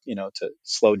well, or to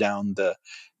slow down the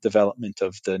development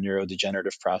of the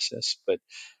neurodegenerative process. But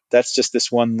that's just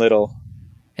this one little.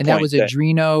 And that was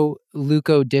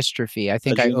adrenoleukodystrophy. I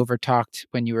think I overtalked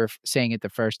when you were saying it the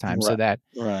first time. Right, so that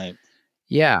right.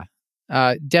 Yeah.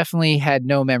 Definitely had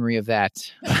no memory of that.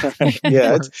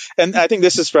 Yeah, and I think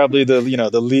this is probably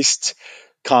the least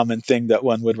common thing that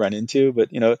one would run into.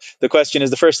 But the question is,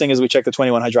 the first thing is we check the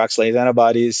 21 hydroxylase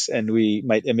antibodies, and we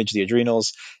might image the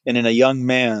adrenals. And in a young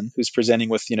man who's presenting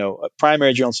with a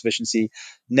primary adrenal insufficiency,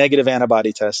 negative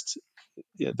antibody test,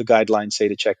 the guidelines say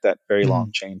to check that very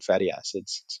long chain fatty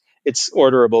acids. It's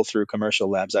orderable through commercial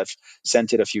labs. I've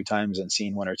sent it a few times and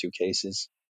seen 1 or 2 cases.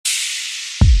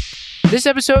 This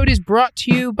episode is brought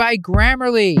to you by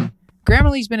Grammarly.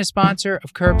 Grammarly's been a sponsor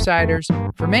of Curbsiders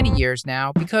for many years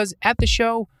now because at the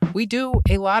show, we do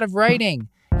a lot of writing.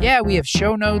 Yeah, we have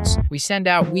show notes. We send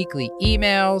out weekly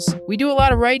emails. We do a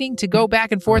lot of writing to go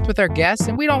back and forth with our guests,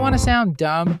 and we don't want to sound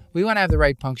dumb. We want to have the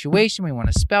right punctuation. We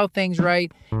want to spell things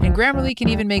right. And Grammarly can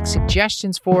even make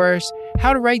suggestions for us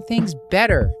how to write things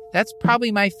better. That's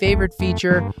probably my favorite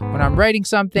feature. When I'm writing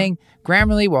something,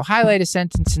 Grammarly will highlight a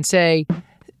sentence and say,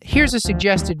 here's a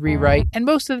suggested rewrite. And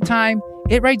most of the time,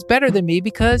 it writes better than me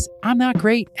because I'm not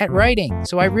great at writing.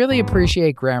 So I really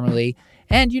appreciate Grammarly.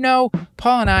 And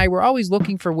Paul and I, we're always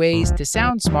looking for ways to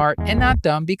sound smart and not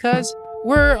dumb because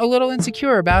we're a little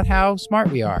insecure about how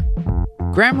smart we are.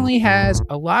 Grammarly has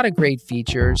a lot of great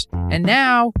features, and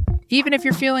now, even if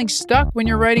you're feeling stuck when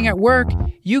you're writing at work,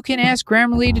 you can ask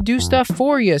Grammarly to do stuff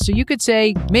for you. So you could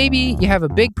say, maybe you have a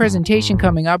big presentation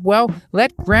coming up. Well,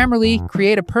 let Grammarly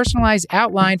create a personalized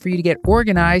outline for you to get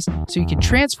organized so you can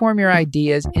transform your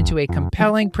ideas into a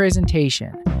compelling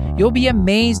presentation. You'll be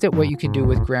amazed at what you can do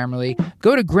with Grammarly.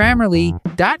 Go to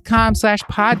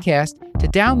Grammarly.com/podcast to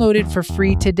download it for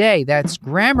free today. That's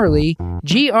Grammarly,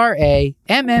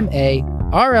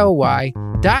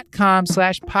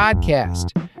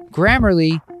 Grammarly.com/podcast.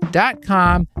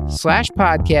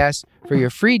 Grammarly.com/podcast for your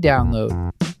free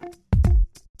download.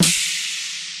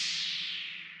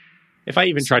 If I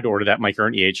even tried to order that my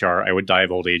current EHR, I would die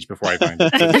of old age before I find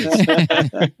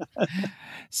it.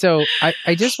 So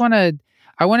I just want to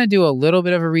do a little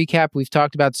bit of a recap. We've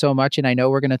talked about so much, and I know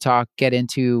we're going to get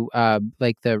into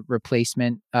like the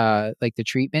replacement, like the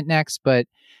treatment next. But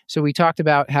so we talked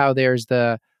about how there's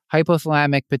the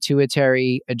hypothalamic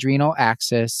pituitary adrenal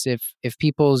axis. If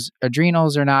people's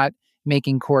adrenals are not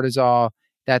making cortisol,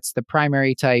 that's the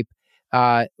primary type.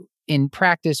 In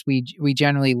practice, we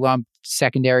generally lump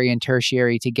secondary and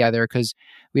tertiary together because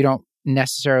we don't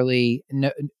necessarily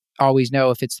always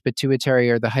know if it's the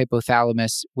pituitary or the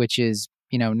hypothalamus, which is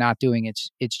not doing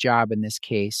its job in this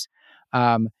case.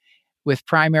 With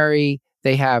primary,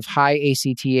 they have high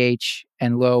ACTH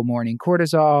and low morning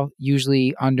cortisol,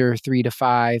 usually under 3 to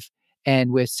 5.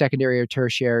 And with secondary or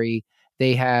tertiary,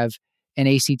 they have an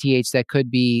ACTH that could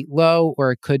be low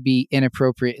or it could be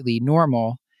inappropriately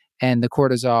normal, and the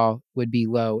cortisol would be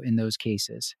low in those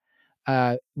cases.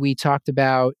 We talked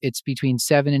about it's between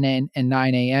 7 and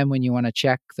 9 a.m. when you want to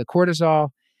check the cortisol.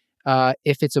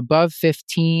 If it's above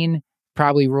 15,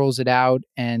 probably rules it out.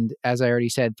 And as I already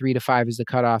said, 3 to 5 is the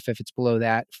cutoff. If it's below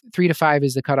that, 3 to 5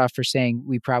 is the cutoff for saying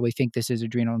we probably think this is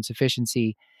adrenal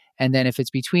insufficiency. And then if it's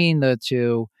between the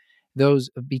two, those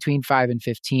between 5 and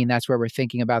 15, that's where we're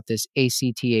thinking about this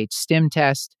ACTH stim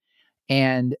test.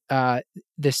 And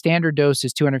the standard dose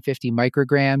is 250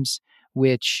 micrograms,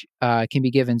 which can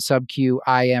be given sub-Q,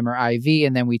 IM, or IV.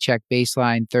 And then we check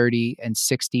baseline 30 and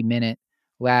 60-minute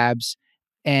labs.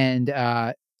 And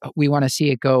we want to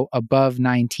see it go above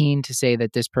 19 to say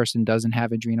that this person doesn't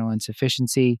have adrenal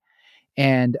insufficiency.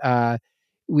 And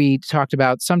we talked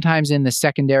about sometimes in the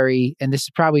secondary, and this is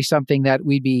probably something that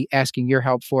we'd be asking your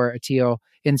help for, Atil.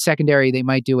 In secondary, they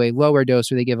might do a lower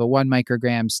dose where they give a 1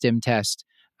 microgram stim test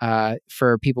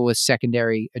for people with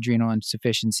secondary adrenal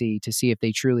insufficiency to see if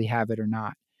they truly have it or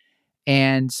not.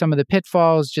 And some of the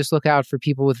pitfalls, just look out for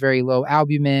people with very low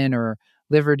albumin or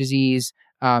liver disease.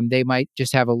 They might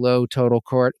just have a low total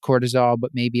cortisol, but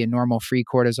maybe a normal free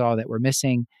cortisol that we're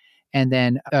missing. And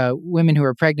then women who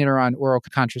are pregnant or on oral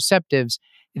contraceptives,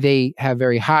 they have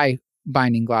very high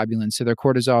binding globulin, so their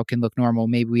cortisol can look normal.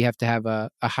 Maybe we have to have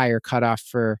a higher cutoff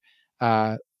for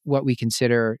what we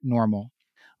consider normal.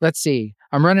 Let's see.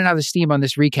 I'm running out of steam on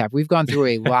this recap. We've gone through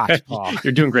a lot, Paul.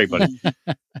 You're doing great, buddy.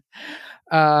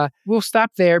 We'll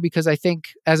stop there because I think,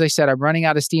 as I said, I'm running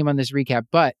out of steam on this recap,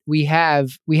 but we have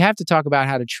to talk about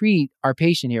how to treat our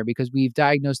patient here because we've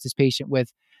diagnosed this patient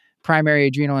with primary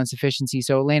adrenal insufficiency.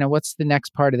 So Elena, what's the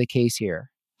next part of the case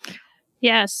here?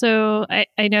 Yeah, so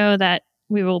I know that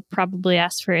we will probably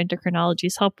ask for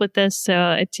endocrinology's help with this. So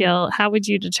Atil, how would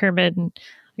you determine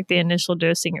the initial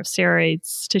dosing of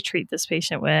steroids to treat this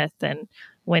patient with and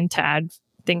when to add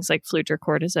things like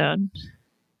fludrocortisone?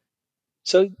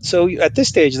 So at this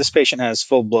stage, this patient has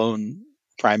full-blown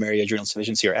primary adrenal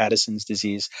insufficiency or Addison's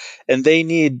disease, and they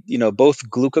need both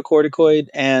glucocorticoid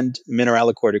and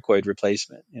mineralocorticoid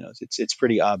replacement. It's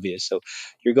pretty obvious. So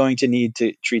you're going to need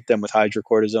to treat them with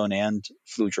hydrocortisone and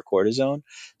fludrocortisone.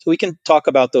 So we can talk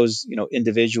about those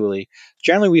individually.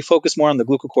 Generally, we focus more on the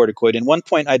glucocorticoid. And one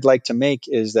point I'd like to make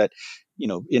is that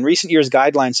in recent years,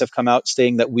 guidelines have come out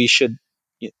saying that we should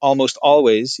almost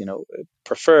always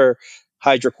prefer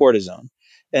hydrocortisone.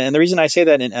 And the reason I say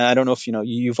that, and I don't know if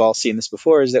you've all seen this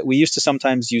before, is that we used to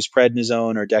sometimes use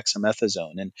prednisone or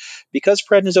dexamethasone, and because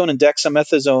prednisone and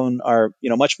dexamethasone are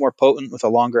much more potent with a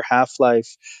longer half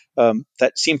life,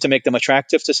 that seem to make them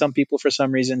attractive to some people for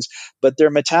some reasons, but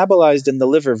they're metabolized in the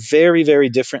liver very, very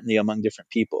differently among different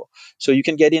people. So you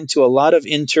can get into a lot of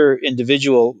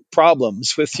inter-individual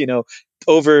problems with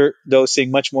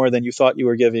overdosing much more than you thought you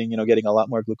were giving, getting a lot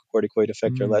more glucocorticoid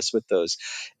effect or less with those.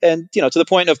 And, to the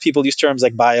point of people use terms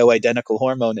like bioidentical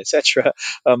hormone, etc.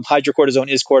 Hydrocortisone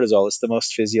is cortisol. It's the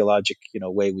most physiologic,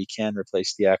 way we can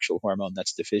replace the actual hormone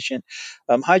that's deficient.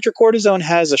 Hydrocortisone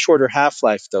has a shorter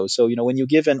half-life, though. So, when you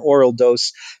give an oral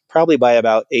dose, probably by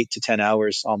about 8 to 10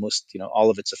 hours, almost, all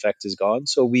of its effect is gone.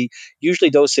 So we usually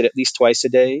dose it at least twice a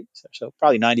day. So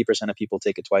probably 90% of people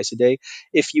take it twice a day.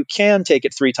 If you can take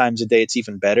it 3 times a day, it's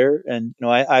even better. And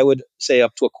I would say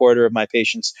up to a quarter of my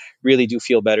patients really do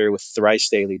feel better with thrice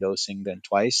daily dosing than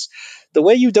twice. The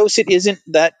way you dose it isn't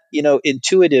that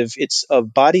intuitive. It's a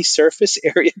body surface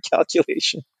area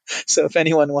calculation. So if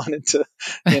anyone wanted to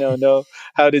know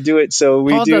how to do it, so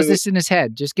we Paul do does this in his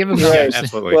head. Just give him Yeah, Right. numbers.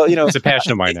 absolutely. Well, it's a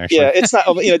passion of mine, actually. yeah, it's not,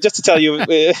 just to tell you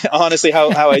honestly how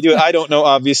I do it. I don't know,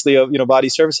 obviously, of, body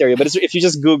surface area, but if you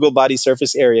just Google body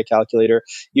surface area calculator,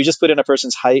 you just put in a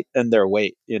person's height and their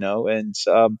weight, and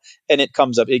it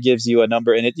comes up, it gives you a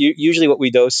number. And usually what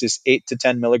we dose is 8 to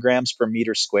 10 milligrams per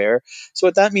meter square. So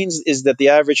what that means is that the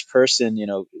average person,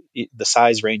 the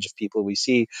size range of people we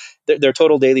see, their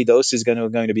total daily dose is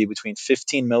going to be between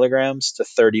 15 milligrams to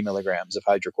 30 milligrams of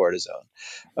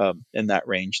hydrocortisone. In that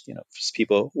range,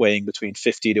 people weighing between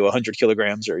 50 to 100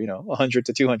 kilograms or 100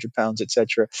 to 200 pounds,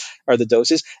 etc., are the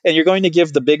doses. And you're going to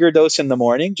give the bigger dose in the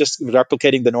morning, just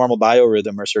replicating the normal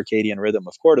biorhythm or circadian rhythm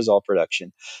of cortisol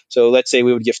production. So let's say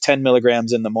we would give 10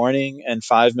 milligrams in the morning and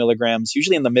 5 milligrams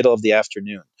usually in the middle of the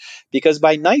afternoon, because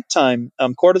by nighttime,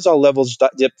 cortisol levels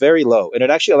dip very low, and it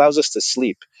actually allows us to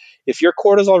sleep. If your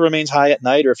cortisol remains high at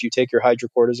night, or if you take your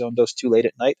hydrocortisone dose too late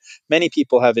at night, many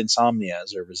people have insomnia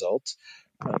as a result.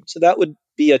 So that would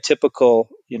be a typical,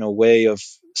 way of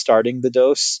starting the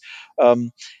dose.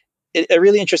 Um, a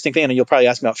really interesting thing, and you'll probably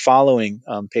ask me about following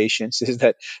patients, is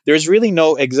that there's really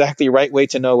no exactly right way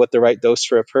to know what the right dose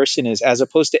for a person is, as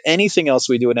opposed to anything else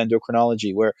we do in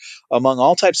endocrinology, where among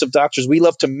all types of doctors, we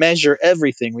love to measure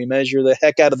everything. We measure the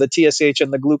heck out of the TSH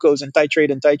and the glucose and titrate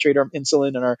our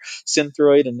insulin and our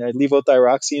synthroid and our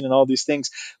levothyroxine and all these things.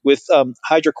 With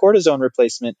hydrocortisone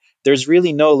replacement, there's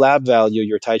really no lab value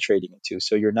you're titrating it to.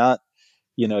 So you're not,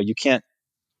 you can't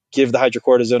give the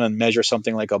hydrocortisone and measure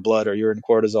something like a blood or urine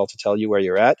cortisol to tell you where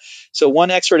you're at. So one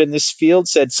expert in this field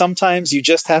said sometimes you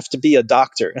just have to be a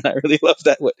doctor, and I really love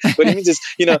that. What he means is,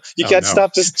 you can't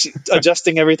stop just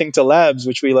adjusting everything to labs,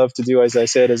 which we love to do, as I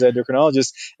said, as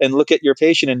endocrinologists, and look at your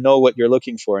patient and know what you're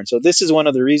looking for. And so this is one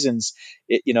of the reasons,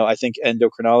 I think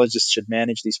endocrinologists should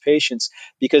manage these patients,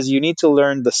 because you need to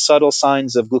learn the subtle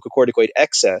signs of glucocorticoid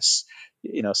excess.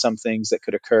 Some things that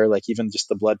could occur, like even just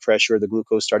the blood pressure, the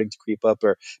glucose starting to creep up,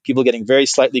 or people getting very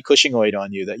slightly Cushingoid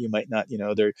on you that you might not,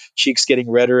 their cheeks getting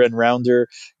redder and rounder,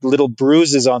 little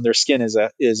bruises on their skin is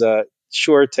a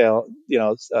sure tell,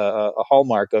 a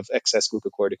hallmark of excess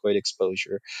glucocorticoid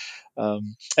exposure.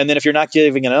 And then if you're not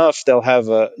giving enough, they'll have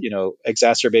a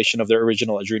exacerbation of their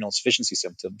original adrenal insufficiency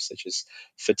symptoms, such as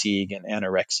fatigue and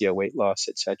anorexia, weight loss,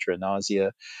 etc.,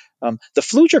 nausea. The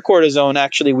fludrocortisone,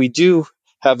 actually, we do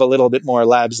have a little bit more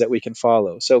labs that we can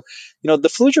follow. So, the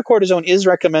fludrocortisone is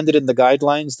recommended in the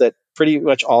guidelines that pretty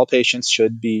much all patients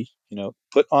should be,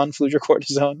 put on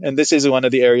fludrocortisone. And this is one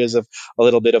of the areas of a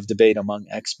little bit of debate among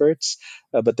experts.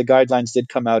 But the guidelines did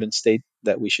come out and state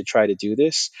that we should try to do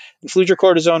this. And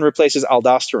fludrocortisone replaces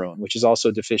aldosterone, which is also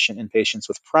deficient in patients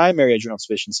with primary adrenal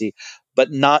insufficiency,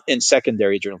 but not in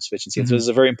secondary adrenal insufficiency. Mm-hmm. This is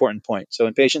a very important point. So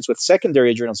in patients with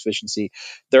secondary adrenal insufficiency,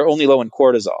 they're only low in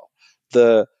cortisol.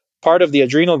 The part of the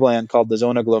adrenal gland called the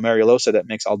zona glomerulosa that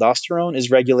makes aldosterone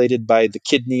is regulated by the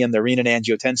kidney and the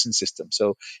renin-angiotensin system.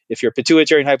 So if your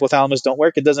pituitary and hypothalamus don't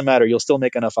work, it doesn't matter. You'll still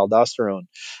make enough aldosterone.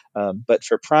 But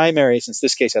for primary, since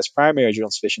this case has primary adrenal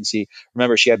insufficiency,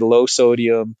 remember she had low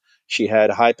sodium, she had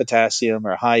high potassium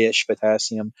or high-ish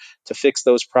potassium. To fix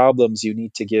those problems, you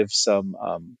need to give some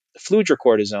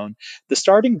fludrocortisone. The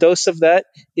starting dose of that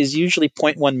is usually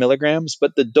 0.1 milligrams,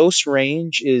 but the dose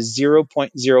range is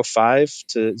 0.05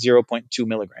 to 0.2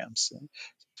 milligrams.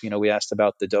 We asked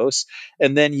about the dose,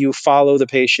 and then you follow the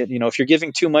patient. If you're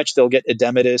giving too much, they'll get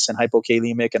edematous and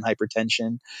hypokalemic and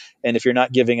hypertension, and if you're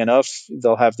not giving enough,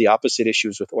 they'll have the opposite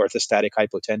issues with orthostatic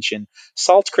hypotension.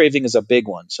 Salt craving is a big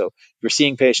one. So if you're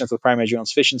seeing patients with primary adrenal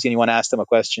insufficiency and you want to ask them a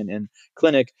question in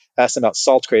clinic, ask them about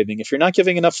salt craving. If you're not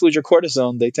giving enough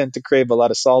fludrocortisone, they tend to crave a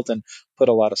lot of salt and put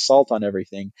a lot of salt on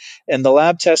everything. And the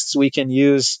lab tests we can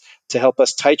use to help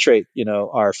us titrate,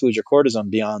 our fludrocortisone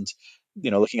beyond,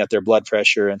 looking at their blood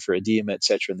pressure and for edema, et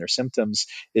cetera, and their symptoms,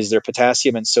 is their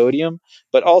potassium and sodium.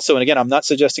 But also, and again, I'm not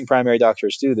suggesting primary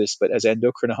doctors do this, but as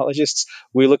endocrinologists,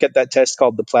 we look at that test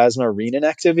called the plasma renin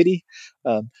activity.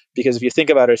 Because if you think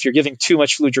about it, if you're giving too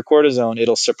much fludrocortisone,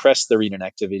 it'll suppress the renin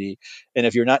activity. And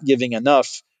if you're not giving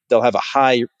enough, they'll have a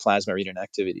high plasma renin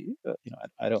activity.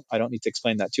 I don't need to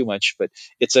explain that too much, but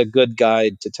it's a good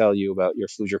guide to tell you about your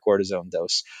fludrocortisone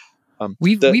dose.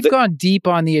 We've gone deep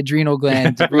on the adrenal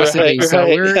gland recently, right, so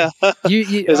we're yeah.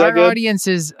 Is that our good? audience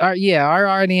is our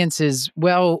audience is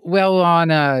well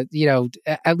on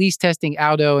at least testing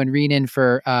aldo and renin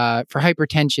for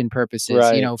hypertension purposes.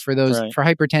 Right, For those right. for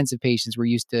hypertensive patients, we're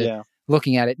used to Yeah,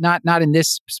 looking at it. Not in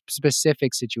this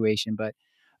specific situation, but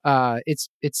it's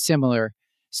similar.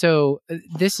 So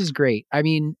this is great. I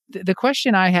mean, the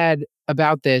question I had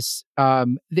about this,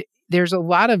 there's a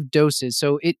lot of doses.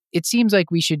 So it seems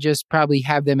like we should just probably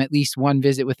have them at least one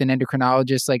visit with an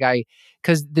endocrinologist.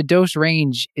 Because the dose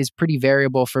range is pretty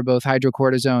variable for both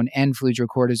hydrocortisone and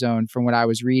fludrocortisone from what I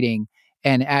was reading.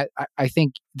 And I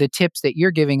think the tips that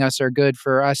you're giving us are good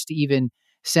for us to even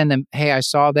send them, hey, I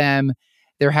saw them,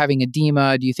 they're having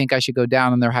edema. Do you think I should go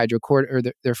down on their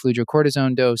their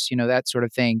fludrocortisone dose? That sort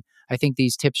of thing. I think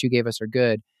these tips you gave us are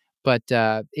good. But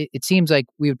it seems like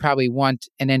we would probably want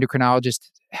an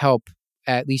endocrinologist help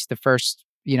at least the first,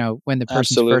 when the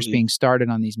person's first absolutely. being started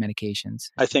on these medications.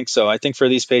 I think so. I think for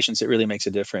these patients, it really makes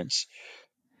a difference.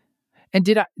 And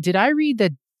did I read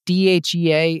that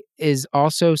DHEA is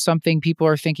also something people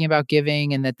are thinking about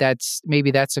giving, and that's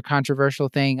a controversial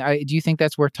thing? Do you think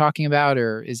that's worth talking about,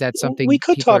 or is that We something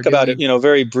could people are talk about it, doing?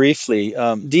 very briefly.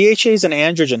 DHA is an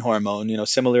androgen hormone,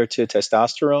 similar to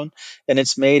testosterone, and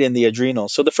it's made in the adrenal.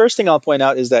 So the first thing I'll point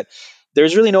out is that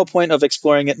there's really no point of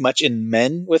exploring it much in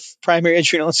men with primary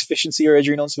adrenal insufficiency or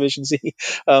adrenal insufficiency,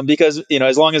 because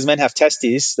as long as men have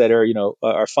testes that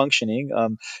are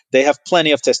functioning, they have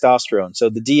plenty of testosterone. So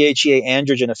the DHEA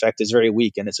androgen effect is very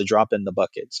weak, and it's a drop in the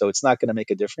bucket. So it's not going to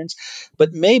make a difference.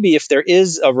 But maybe if there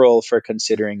is a role for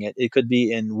considering it, it could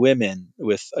be in women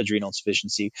with adrenal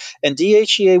insufficiency. And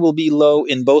DHEA will be low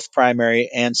in both primary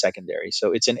and secondary.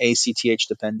 So it's an ACTH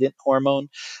dependent hormone.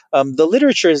 The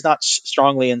literature is not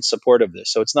strongly in support of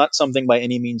this. So it's not something by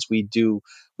any means we do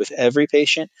with every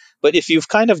patient. But if you've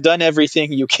kind of done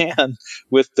everything you can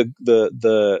with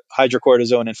the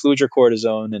hydrocortisone and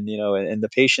fludrocortisone, and the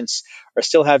patients are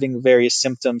still having various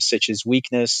symptoms such as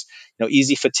weakness,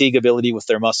 easy fatigability with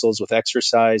their muscles with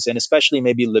exercise, and especially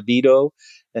maybe libido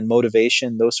and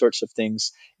motivation, those sorts of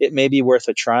things, it may be worth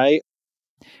a try.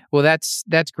 Well, that's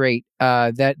great.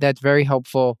 That's very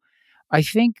helpful. I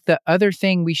think the other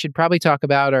thing we should probably talk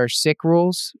about are sick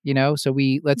rules. So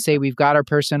let's say we've got our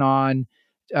person on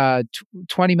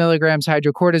 20 milligrams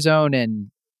hydrocortisone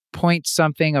and point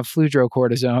something of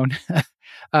fludrocortisone.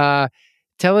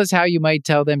 Tell us how you might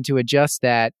tell them to adjust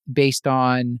that based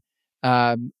on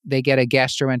they get a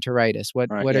gastroenteritis.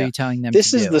 Right, What are yeah. you telling them to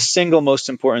This is the do? single most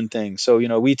important thing. So,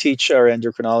 we teach our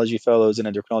endocrinology fellows and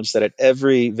endocrinologists that at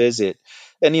every visit,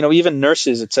 and, even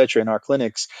nurses, et cetera, in our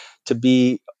clinics, to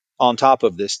be on top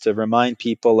of this, to remind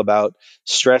people about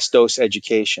stress dose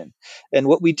education. And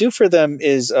what we do for them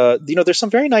is, there's some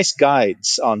very nice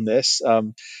guides on this.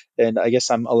 And I guess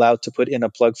I'm allowed to put in a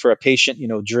plug for a patient,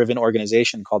 driven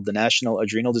organization called the National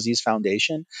Adrenal Disease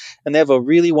Foundation. And they have a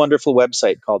really wonderful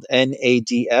website called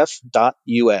nadf.us.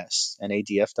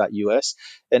 nadf.us.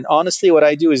 And honestly, what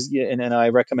I do is, and I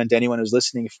recommend to anyone who's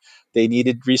listening, if they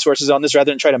needed resources on this,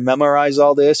 rather than try to memorize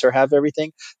all this or have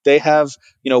everything, they have,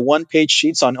 one-page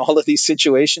sheets on all of these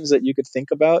situations that you could think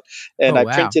about. And Oh, I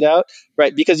wow. printed out,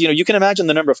 right? Because, you can imagine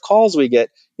the number of calls we get.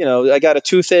 I got a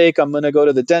toothache. I'm going to go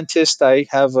to the dentist. I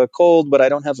have a cold, but I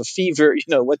don't have a fever.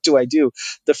 What do I do?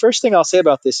 The first thing I'll say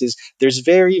about this is there's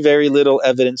very, very little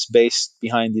evidence based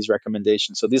behind these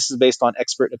recommendations. So this is based on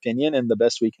expert opinion and the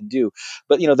best we can do.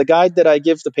 But, the guide that I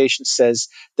give the patient says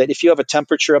that if you have a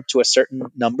temperature up to a certain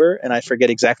number, and I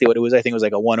forget exactly what it was, I think it was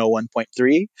like a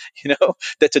 101.3,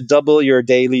 that to double your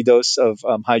daily dose of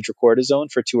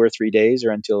hydrocortisone for 2 or 3 days or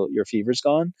until your fever's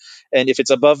gone. And if it's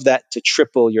above that, to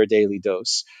triple your daily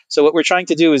dose. So what we're trying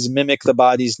to do is mimic the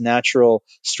body's natural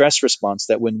stress response,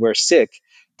 that when we're sick,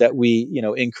 that we,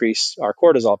 increase our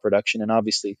cortisol production. And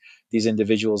obviously, these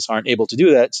individuals aren't able to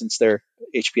do that since their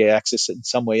HPA axis in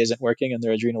some way isn't working and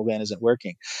their adrenal gland isn't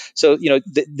working. So,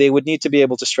 they would need to be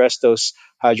able to stress dose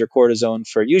hydrocortisone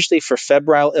usually for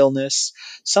febrile illness,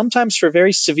 sometimes for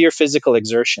very severe physical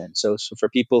exertion. So for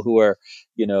people who are,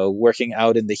 working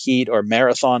out in the heat, or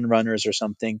marathon runners or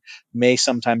something, may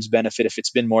sometimes benefit if it's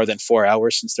been more than 4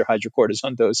 hours since their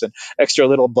hydrocortisone dose, an extra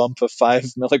little bump of 5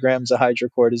 milligrams of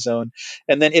hydrocortisone.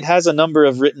 And then it has a number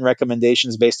of written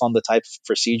recommendations based on the type of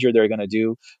procedure they're going to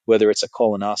do, whether it's a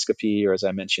colonoscopy or, as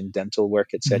I mentioned, dental work,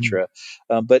 etc.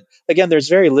 But again, there's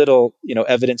very little,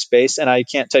 evidence based, and I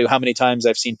can't tell you how many times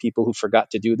I've seen people who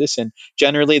forgot to do this, and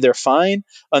generally they're fine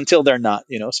until they're not.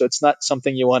 So it's not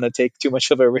something you want to take too much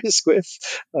of a risk with,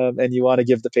 and you want to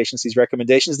give the patients these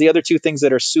recommendations. The other two things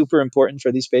that are super important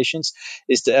for these patients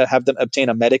is to have them obtain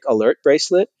a medic alert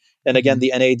bracelet. And again,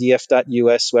 the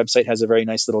NADF.us website has a very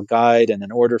nice little guide and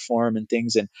an order form and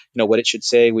things, and what it should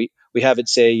say. We have it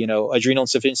say, adrenal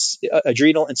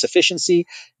insufficiency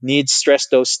needs stress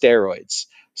dose steroids.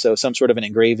 So some sort of an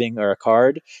engraving or a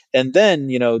card. And then,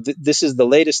 this is the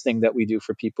latest thing that we do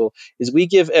for people, is we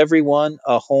give everyone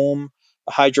a home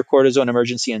hydrocortisone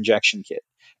emergency injection kit.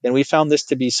 And we found this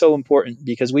to be so important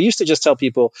because we used to just tell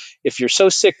people, if you're so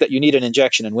sick that you need an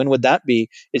injection, and when would that be?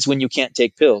 It's when you can't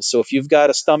take pills. So if you've got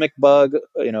a stomach bug,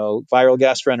 viral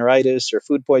gastroenteritis or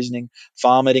food poisoning,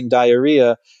 vomiting,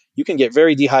 diarrhea, you can get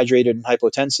very dehydrated and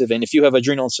hypotensive. And if you have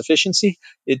adrenal insufficiency,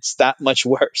 it's that much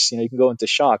worse. You can go into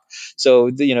shock. So,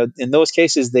 in those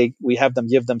cases, we have them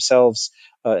give themselves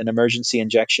an emergency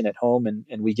injection at home,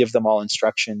 and we give them all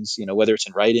instructions, whether it's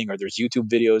in writing or there's YouTube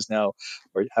videos now,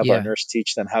 or have our nurse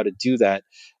teach them how to do that.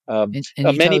 And you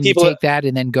tell Many them people to take that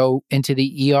and then go into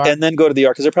the ER? And then go to the ER,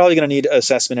 because they're probably going to need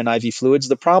assessment and IV fluids.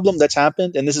 The problem that's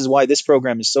happened, and this is why this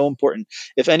program is so important.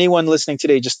 If anyone listening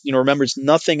today just remembers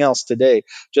nothing else today,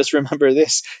 just remember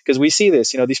this, because we see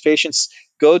this. These patients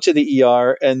go to the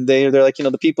ER and they're like,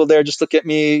 the people there just look at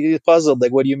me puzzled,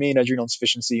 like, what do you mean adrenal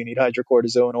insufficiency? You need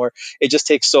hydrocortisone, or it just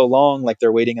takes so long, like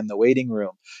they're waiting in the waiting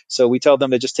room. So we tell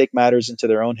them to just take matters into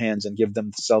their own hands and give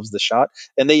themselves the shot,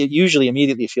 and they usually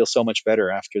immediately feel so much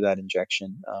better after that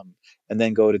injection. And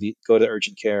then go to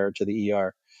urgent care, to the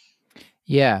ER.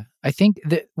 Yeah, I think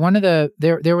that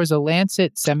there was a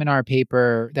Lancet seminar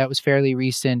paper that was fairly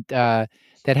recent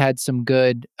that had some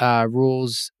good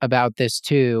rules about this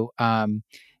too. And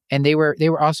they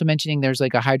were also mentioning there's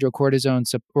like a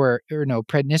hydrocortisone or no,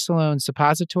 prednisolone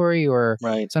suppository, or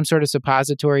Right. some sort of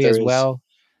suppository There as is. well.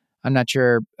 I'm not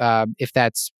sure if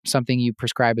that's something you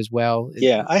prescribe as well.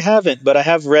 Yeah, I haven't, but I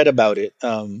have read about it.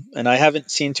 And I haven't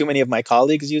seen too many of my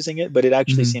colleagues using it, but it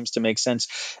actually seems to make sense,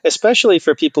 especially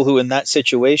for people who in that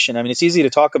situation. I mean, it's easy to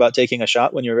talk about taking a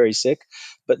shot when you're very sick,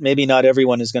 but maybe not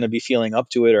everyone is going to be feeling up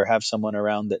to it or have someone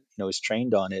around that, is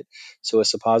trained on it. So a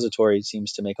suppository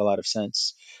seems to make a lot of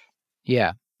sense.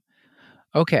 Yeah.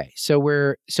 Okay, so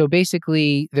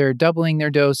basically they're doubling their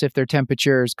dose if their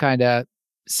temperature is kind of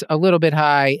a little bit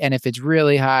high, and if it's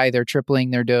really high, they're tripling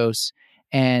their dose.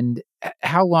 And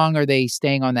how long are they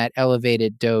staying on that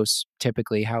elevated dose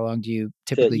typically? How long do you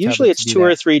typically tell Usually them it's to do 2 or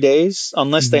that? 3 days,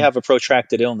 unless they have a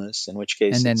protracted illness, in which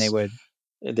case And then they would.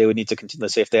 they would need to continue.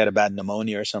 Let's say if they had a bad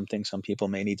pneumonia or something, some people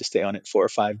may need to stay on it 4 or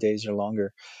 5 days or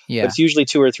longer. But Yeah. it's usually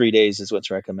 2 or 3 days is what's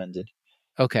recommended.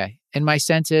 Okay. And my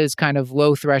sense is kind of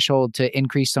low threshold to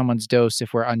increase someone's dose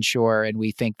if we're unsure and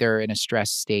we think they're in a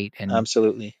stress state. And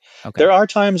Absolutely. okay. There are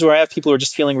times where I have people who are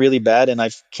just feeling really bad, and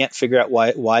I can't figure out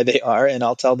why they are, and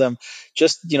I'll tell them,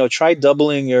 just try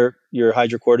doubling your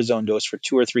hydrocortisone dose for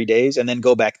 2 or 3 days, and then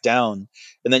go back down,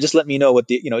 and then just let me know what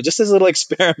just as a little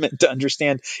experiment to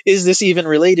understand, is this even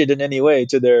related in any way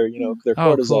to their their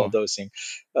Oh, cortisol cool. dosing.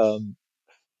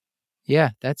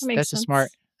 Yeah, that's Makes a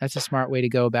sense. smart way to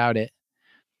go about it.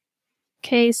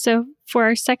 Okay, so for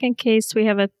our second case, we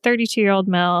have a 32-year-old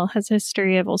male, has a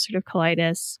history of ulcerative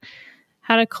colitis,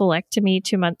 had a colectomy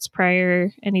 2 months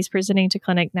prior, and he's presenting to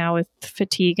clinic now with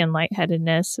fatigue and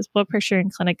lightheadedness. His blood pressure in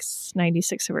clinic's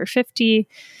 96/50.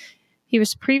 He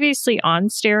was previously on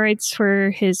steroids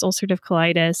for his ulcerative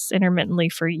colitis intermittently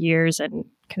for years and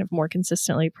kind of more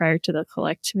consistently prior to the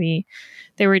colectomy.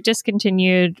 They were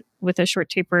discontinued with a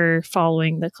short taper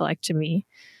following the colectomy.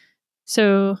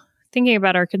 So thinking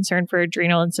about our concern for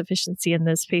adrenal insufficiency in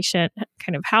this patient,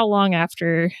 kind of how long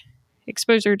after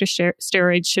exposure to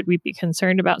steroids should we be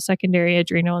concerned about secondary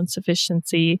adrenal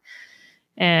insufficiency,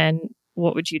 and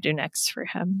what would you do next for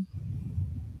him?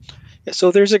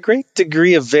 So there's a great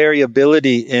degree of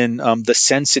variability in the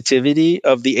sensitivity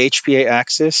of the HPA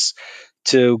axis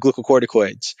to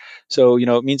glucocorticoids. So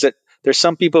it means that there's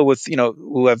some people with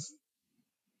who have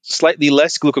slightly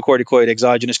less glucocorticoid,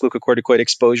 exogenous glucocorticoid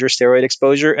exposure, steroid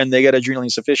exposure, and they get adrenally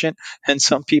insufficient, and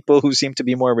some people who seem to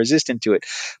be more resistant to it.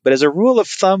 But as a rule of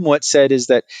thumb, what's said is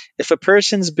that if a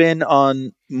person's been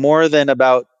on more than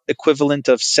about equivalent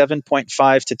of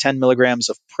 7.5 to 10 milligrams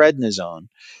of prednisone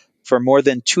for more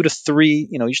than 2 to 3,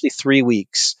 usually 3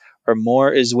 weeks or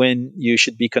more, is when you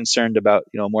should be concerned about,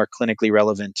 more clinically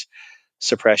relevant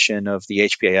suppression of the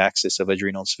HPA axis of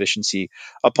adrenal insufficiency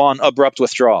upon abrupt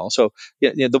withdrawal. So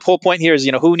the whole point here is,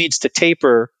 who needs to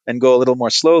taper and go a little more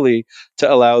slowly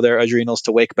to allow their adrenals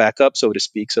to wake back up, so to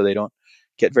speak, so they don't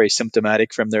get very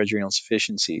symptomatic from their adrenal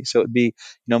insufficiency. So it'd be,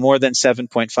 more than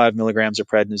 7.5 milligrams of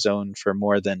prednisone for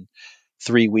more than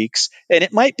 3 weeks. And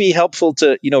it might be helpful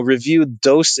to, review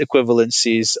dose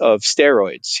equivalencies of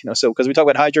steroids, so because we talk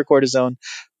about hydrocortisone,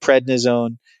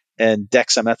 prednisone, and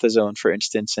dexamethasone, for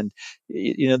instance. And,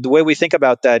 the way we think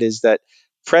about that is that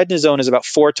prednisone is about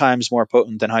 4 times more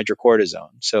potent than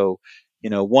hydrocortisone. So,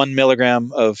 1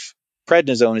 milligram of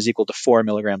prednisone is equal to 4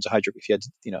 milligrams of if you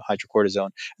had, hydrocortisone.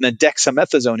 And then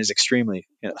dexamethasone is extremely,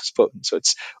 potent. So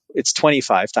it's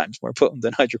 25 times more potent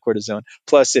than hydrocortisone.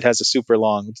 Plus, it has a super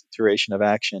long duration of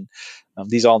action.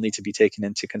 These all need to be taken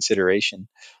into consideration.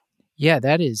 Yeah,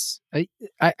 that is.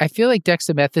 I feel like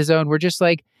dexamethasone, we're just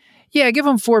like, yeah, give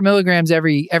them 4 milligrams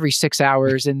every 6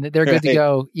 hours, and they're good to Right.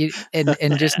 go.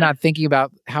 And just not thinking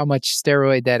about how much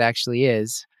steroid that actually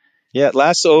is. Yeah, it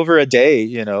lasts over a day.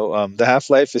 The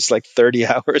half-life is like 30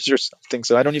 hours or something.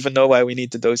 So I don't even know why we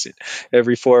need to dose it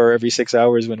every 4 or every 6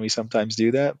 hours when we sometimes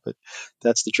do that, but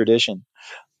that's the tradition.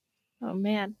 Oh,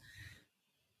 man.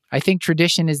 I think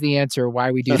tradition is the answer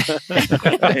why we do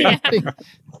that.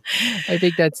 I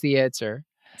think that's the answer.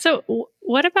 So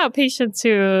what about patients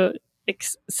who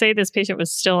say this patient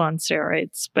was still on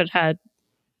steroids but had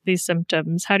these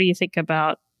symptoms? How do you think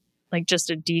about like just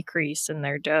a decrease in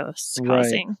their dose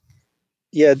causing? Right.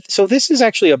 Yeah, so this is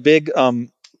actually a big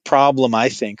problem, I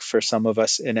think, for some of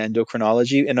us in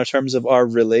endocrinology in terms of our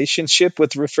relationship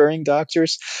with referring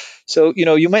doctors. So,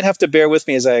 you might have to bear with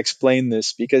me as I explain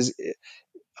this, because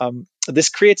this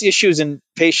creates issues in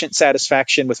patient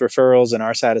satisfaction with referrals and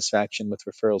our satisfaction with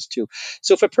referrals too.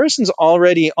 So if a person's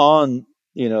already on,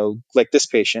 like this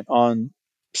patient, on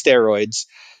steroids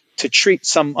to treat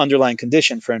some underlying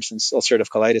condition, for instance, ulcerative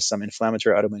colitis, some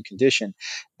inflammatory autoimmune condition,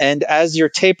 and as you're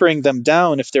tapering them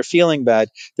down, if they're feeling bad,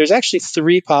 there's actually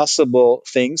 3 possible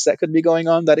things that could be going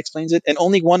on that explains it, and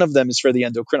only one of them is for the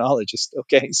endocrinologist.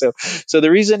 Okay, so the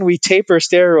reason we taper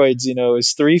steroids,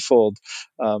 is threefold,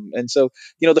 and so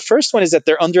the first one is that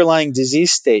their underlying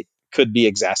disease state could be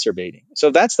exacerbating. So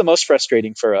that's the most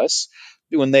frustrating for us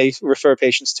when they refer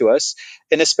patients to us,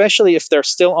 and especially if they're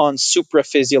still on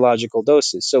supraphysiological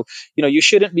doses. So, you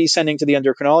shouldn't be sending to the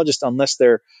endocrinologist unless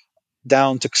they're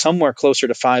down to somewhere closer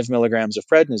to 5 milligrams of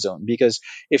prednisone. Because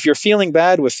if you're feeling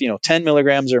bad with 10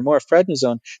 milligrams or more of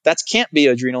prednisone, that can't be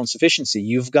adrenal insufficiency.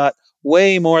 You've got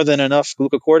way more than enough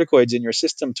glucocorticoids in your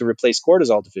system to replace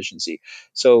cortisol deficiency.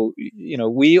 So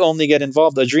we only get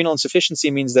involved. Adrenal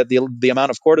insufficiency means that the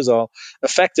amount of cortisol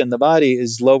effect in the body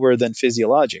is lower than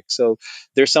physiologic. So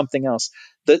there's something else.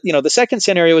 The second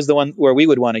scenario is the one where we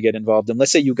would want to get involved. And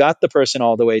let's say you got the person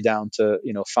all the way down to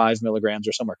 5 milligrams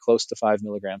or somewhere close to 5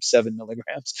 milligrams, 7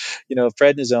 milligrams, of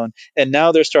prednisone, and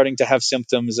now they're starting to have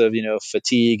symptoms of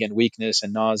fatigue and weakness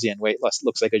and nausea and weight loss.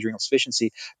 Looks like adrenal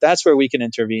insufficiency. That's where we can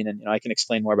intervene, and I can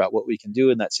explain more about what we can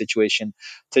do in that situation.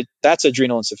 That's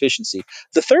adrenal insufficiency.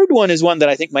 The third one is one that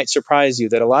I think might surprise you,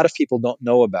 that a lot of people don't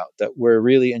know about, that we're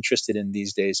really interested in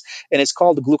these days, and it's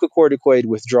called glucocorticoid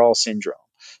withdrawal syndrome.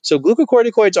 So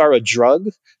glucocorticoids are a drug.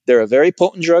 They're a very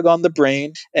potent drug on the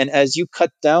brain. And as you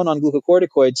cut down on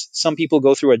glucocorticoids, some people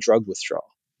go through a drug withdrawal.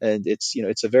 And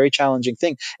it's a very challenging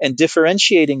thing. And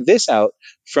differentiating this out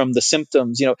from the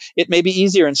symptoms, it may be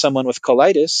easier in someone with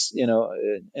colitis,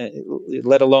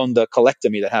 let alone the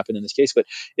colectomy that happened in this case. But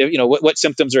what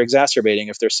symptoms are exacerbating?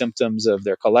 If they're symptoms of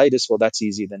their colitis, well, that's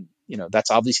easy. Then that's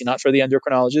obviously not for the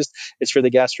endocrinologist. It's for the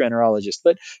gastroenterologist.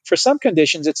 But for some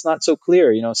conditions, it's not so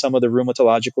clear. Some of the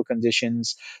rheumatological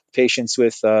conditions, patients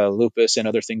with lupus and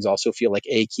other things also feel like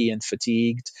achy and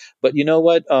fatigued. But you know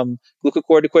what?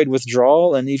 Glucocorticoid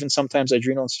withdrawal and even sometimes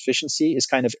adrenal insufficiency is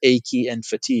kind of achy and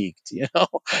fatigued,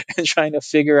 and trying to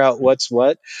figure out what's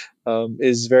what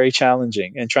is very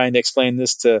challenging. And trying to explain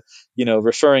this to,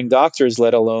 referring doctors,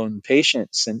 let alone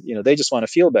patients, and, they just want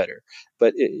to feel better.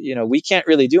 But, we can't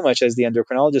really do much as the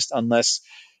endocrinologist unless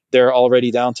they're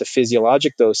already down to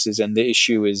physiologic doses, and the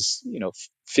issue is,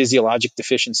 physiologic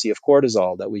deficiency of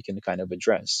cortisol that we can kind of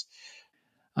address.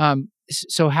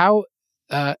 So how,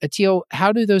 Atil,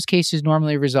 how do those cases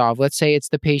normally resolve? Let's say it's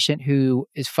the patient who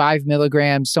is 5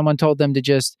 milligrams. Someone told them to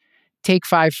just take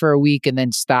 5 for a week and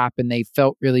then stop, and they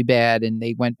felt really bad and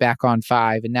they went back on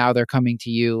 5, and now they're coming to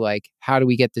you like, how do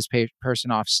we get this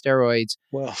person off steroids?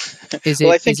 Well, Is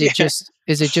well, it I think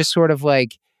is it just sort of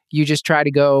like you just try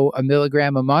to go a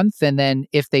milligram a month, and then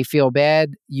if they feel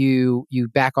bad, you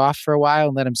back off for a while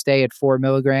and let them stay at 4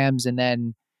 milligrams, and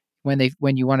then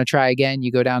when you want to try again,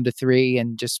 you go down to 3,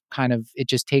 and just kind of it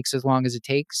just takes as long as it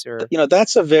takes? Or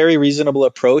that's a very reasonable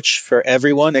approach for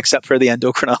everyone except for the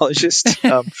endocrinologist.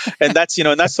 And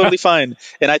that's totally fine.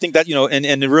 And I think that,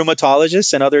 and the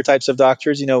rheumatologists and other types of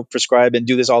doctors, prescribe and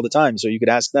do this all the time. So you could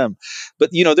ask them.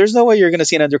 But, there's no way you're going to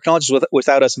see an endocrinologist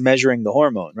without us measuring the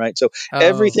hormone, right? So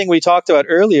everything we talked about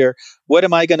earlier, what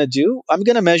am I going to do? I'm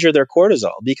going to measure their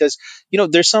cortisol because,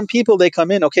 there's some people, they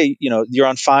come in, okay, you're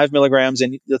on 5 milligrams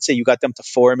and let's say you got them to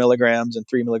 4 milligrams and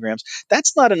 3 milligrams.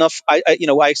 That's not enough. I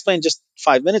explained just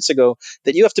 5 minutes ago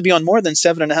that you have to be on more than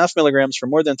 7.5 milligrams for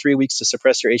more than 3 weeks to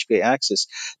suppress your HPA axis.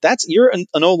 You're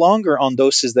no longer on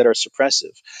doses that are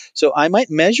suppressive. So I might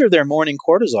measure their morning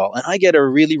cortisol and I get a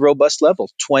really robust level,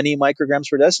 20 micrograms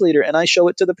per deciliter, and I show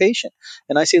it to the patient.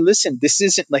 And I say, listen, this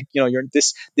isn't like,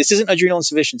 this isn't adrenal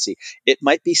insufficiency. It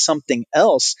might be something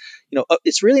else.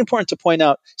 It's really important to point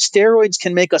out steroids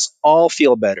can make us all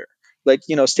feel better. Like,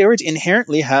 steroids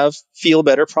inherently have feel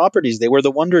better properties. They were the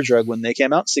wonder drug when they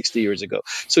came out 60 years ago.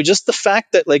 So just the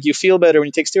fact that like you feel better when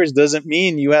you take steroids doesn't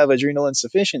mean you have adrenal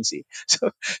insufficiency.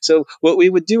 So what we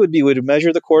would do would be, we'd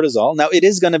measure the cortisol. Now it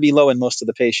is going to be low in most of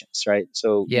the patients, right?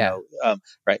 So, yeah.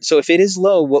 Right. So if it is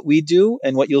low, what we do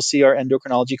and what you'll see our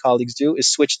endocrinology colleagues do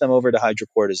is switch them over to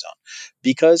hydrocortisone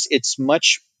because it's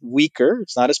much weaker.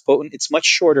 It's not as potent. It's much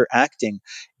shorter acting.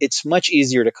 It's much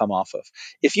easier to come off of.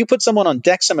 If you put someone on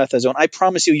dexamethasone, I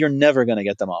promise you, you're never going to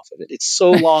get them off of it. It's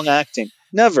so long acting.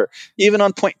 Never. Even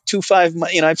on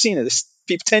 0.25, I've seen it. This,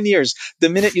 10 years. The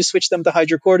minute you switch them to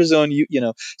hydrocortisone,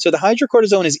 so the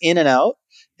hydrocortisone is in and out.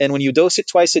 And when you dose it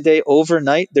twice a day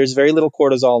overnight, there's very little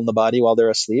cortisol in the body while they're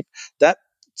asleep. That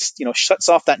shuts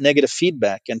off that negative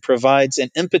feedback and provides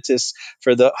an impetus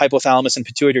for the hypothalamus and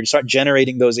pituitary to start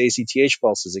generating those ACTH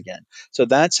pulses again. So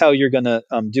that's how you're going to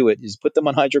do it, is put them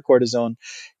on hydrocortisone,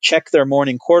 check their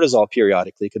morning cortisol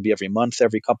periodically. It could be every month,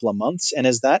 every couple of months. And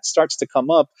as that starts to come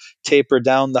up, taper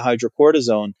down the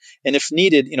hydrocortisone. And if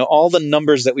needed, all the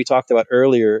numbers that we talked about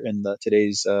earlier in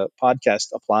today's podcast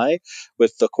apply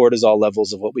with the cortisol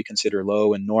levels of what we consider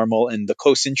low and normal, and the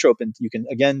cosintropin. You can,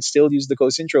 again, still use the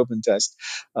cosintropin test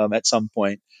at some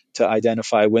point to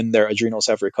identify when their adrenals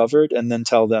have recovered, and then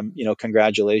tell them,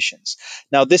 congratulations.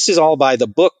 Now, this is all by the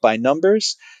book, by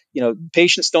numbers.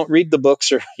 Patients don't read the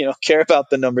books or, care about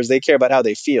the numbers. They care about how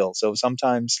they feel. So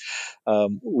sometimes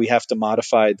we have to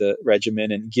modify the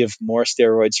regimen and give more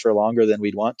steroids for longer than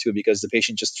we'd want to because the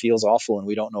patient just feels awful and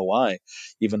we don't know why,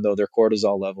 even though their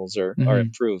cortisol levels are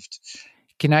improved.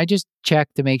 Can I just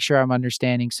check to make sure I'm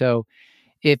understanding? So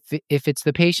if it's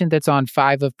the patient that's on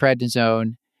 5 of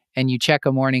prednisone and you check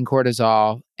a morning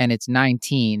cortisol and it's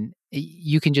 19,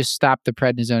 you can just stop the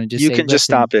prednisone and just you say, can just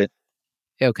stop it.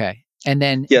 Okay. And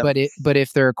then, Yeah. but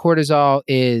if their cortisol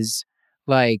is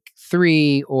like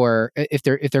 3, or if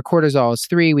their cortisol is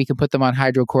 3, we can put them on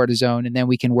hydrocortisone, and then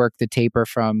we can work the taper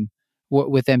from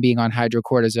with them being on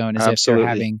hydrocortisone as if they're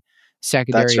having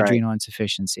secondary adrenal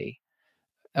insufficiency.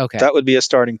 Okay. That would be a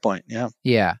starting point. Yeah.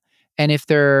 Yeah. And if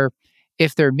they're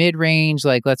mid-range,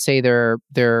 like let's say their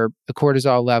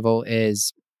cortisol level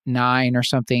is 9 or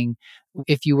something,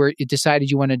 if you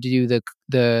decided you wanted to do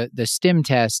the stim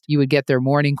test, you would get their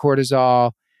morning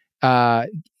cortisol,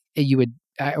 you would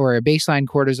or a baseline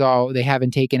cortisol. They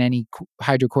haven't taken any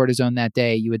hydrocortisone that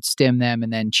day. You would stim them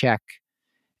and then check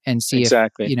and see if,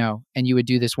 and you would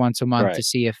do this once a month to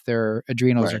see if their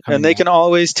adrenals are coming And they back. can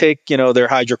always take, their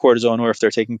hydrocortisone, or if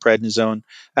they're taking prednisone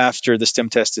after the stim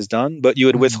test is done, but you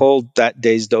would withhold that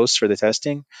day's dose for the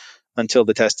testing until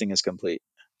the testing is complete.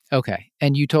 Okay.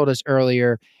 And you told us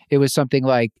earlier it was something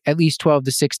like at least 12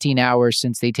 to 16 hours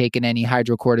since they've taken any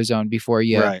hydrocortisone before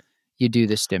you do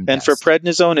the stim test. And for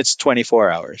prednisone, it's 24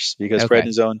 hours because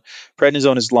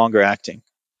prednisone is longer acting.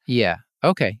 Yeah.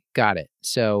 Okay. Got it.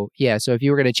 So, so if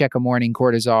you were going to check a morning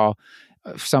cortisol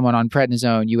of someone on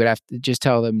prednisone, you would have to just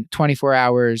tell them 24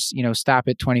 hours, stop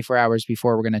it 24 hours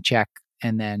before we're going to check.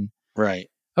 And then. Right.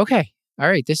 Okay. All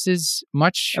right. This is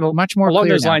much more along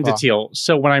clear those now, lines, Paul. Atil.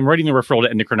 So when I'm writing the referral to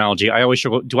endocrinology, I always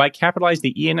struggle. Do I capitalize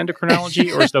the E in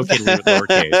endocrinology, or is it okay to leave it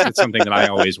lowercase? It's something that I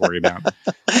always worry about.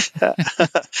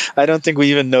 I don't think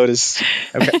we even noticed.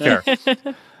 Okay, fair.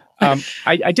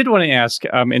 I did want to ask,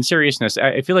 in seriousness,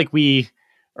 I feel like we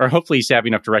are hopefully savvy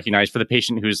enough to recognize for the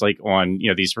patient who's like on,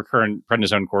 these recurrent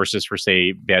prednisone courses for,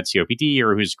 say, bad COPD,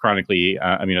 or who's chronically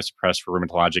immunosuppressed for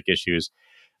rheumatologic issues.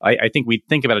 I think we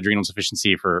think about adrenal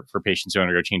insufficiency for patients who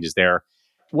undergo changes there.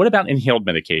 What about inhaled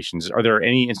medications? Are there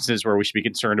any instances where we should be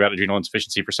concerned about adrenal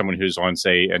insufficiency for someone who's on,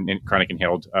 say, chronic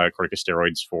inhaled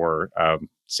corticosteroids for,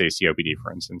 say, COPD,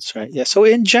 for instance? That's right. Yeah. So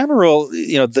in general,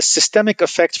 the systemic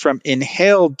effect from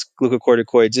inhaled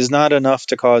glucocorticoids is not enough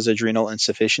to cause adrenal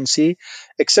insufficiency,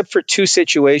 except for two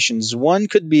situations. One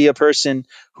could be a person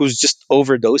who's just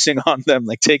overdosing on them,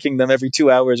 like taking them every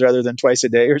 2 hours rather than twice a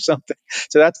day or something.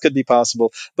 So that could be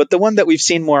possible. But the one that we've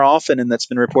seen more often and that's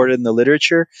been reported in the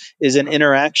literature is an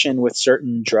interaction with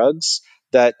certain drugs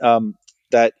that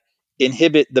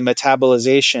inhibit the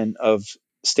metabolization of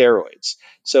steroids.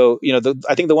 So,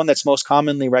 I think the one that's most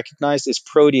commonly recognized is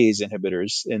protease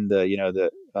inhibitors in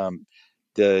the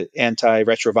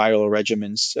antiretroviral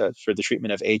regimens for the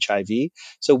treatment of HIV.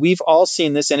 So we've all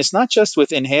seen this, and it's not just with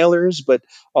inhalers, but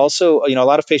also, a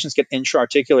lot of patients get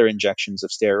intra-articular injections of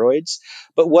steroids.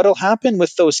 But what'll happen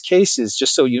with those cases,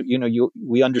 just so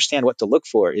we understand what to look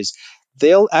for, is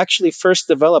they'll actually first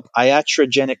develop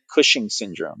iatrogenic Cushing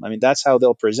syndrome. I mean, that's how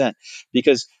they'll present,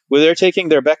 because where they're taking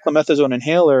their beclomethasone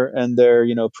inhaler and their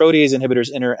protease inhibitors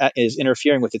is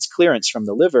interfering with its clearance from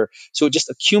the liver, so it just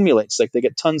accumulates. Like they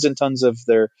get tons and tons of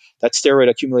that steroid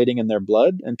accumulating in their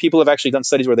blood. And people have actually done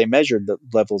studies where they measured the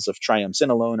levels of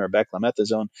triamcinolone or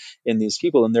beclomethasone in these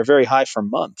people, and they're very high for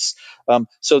months.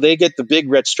 So they get the big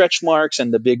red stretch marks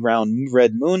and the big round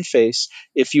red moon face.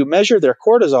 If you measure their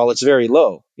cortisol, it's very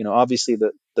low. Obviously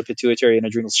the pituitary and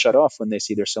adrenals shut off when they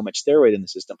see there's so much steroid in the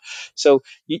system. So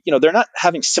they're not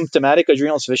having symptomatic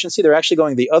adrenal insufficiency. They're actually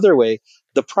going the other way.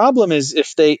 The problem is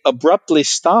if they abruptly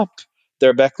stop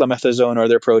their beclomethasone or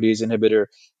their protease inhibitor,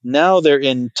 now they're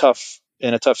in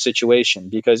a tough situation,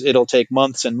 because it'll take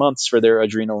months and months for their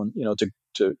adrenal,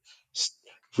 to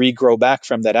regrow back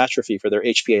from that atrophy, for their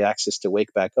HPA axis to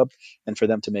wake back up and for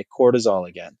them to make cortisol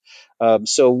again.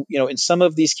 So, in some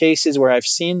of these cases where I've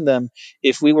seen them,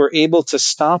 if we were able to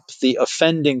stop the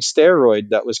offending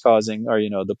steroid that was causing, or,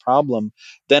 the problem,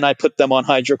 then I put them on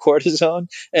hydrocortisone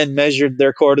and measured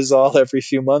their cortisol every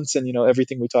few months, and,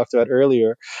 everything we talked about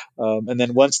earlier. And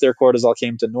then once their cortisol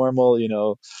came to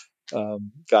normal,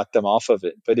 got them off of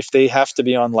it. But if they have to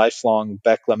be on lifelong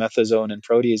beclomethasone and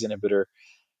protease inhibitor,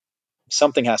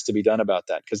 something has to be done about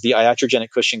that, because the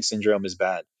iatrogenic Cushing syndrome is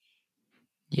bad.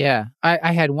 Yeah,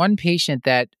 I had one patient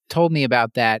that told me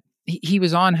about that. He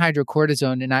was on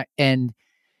hydrocortisone, and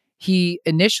he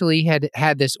initially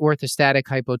had this orthostatic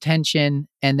hypotension,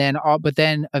 but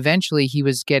then eventually he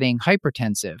was getting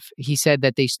hypertensive. He said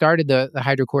that they started the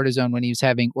hydrocortisone when he was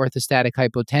having orthostatic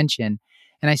hypotension,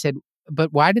 and I said,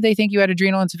 but why did they think you had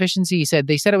adrenal insufficiency? He said,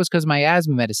 they said it was because of my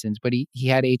asthma medicines, but he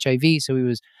had HIV, so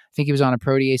I think he was on a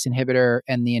protease inhibitor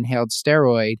and the inhaled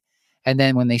steroid. And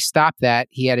then when they stopped that,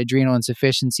 he had adrenal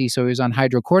insufficiency, so he was on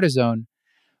hydrocortisone.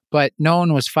 But no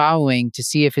one was following to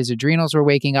see if his adrenals were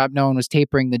waking up. No one was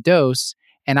tapering the dose.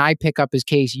 And I pick up his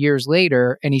case years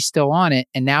later, and he's still on it,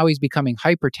 and now he's becoming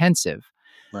hypertensive.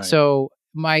 Right. So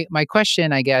my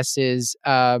question, I guess, is,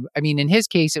 in his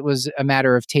case, it was a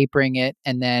matter of tapering it,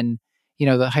 and then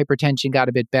the hypertension got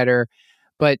a bit better.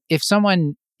 But if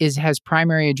someone has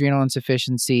primary adrenal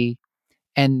insufficiency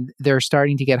and they're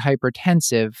starting to get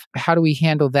hypertensive, how do we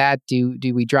handle that? Do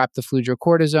we drop the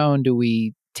fludrocortisone? Do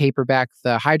we taper back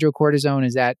the hydrocortisone?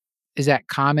 Is that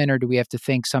common, or do we have to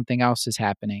think something else is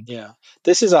happening? Yeah,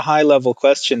 this is a high level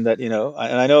question that, and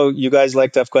I know you guys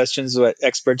like to have questions that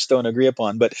experts don't agree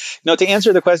upon, but, to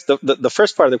answer the question, the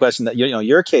first part of the question, that,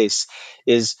 your case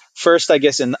is first, I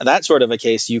guess, in that sort of a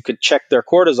case, you could check their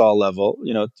cortisol level,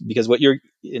 because what you're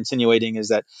insinuating is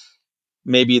that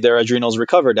maybe their adrenals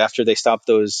recovered after they stopped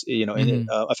those,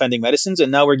 offending medicines,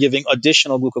 and now we're giving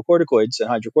additional glucocorticoids and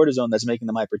hydrocortisone that's making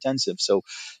them hypertensive. So,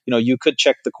 you could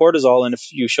check the cortisol, and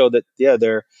if you show that,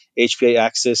 their HPA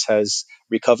axis has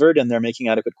recovered and they're making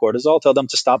adequate cortisol, tell them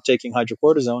to stop taking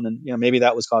hydrocortisone, and maybe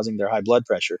that was causing their high blood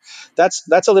pressure.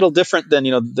 That's a little different than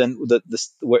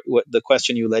what the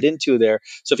question you led into there.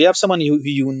 So if you have someone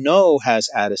who has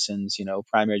Addison's,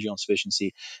 primary adrenal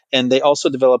insufficiency, and they also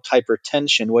developed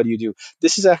hypertension, what do?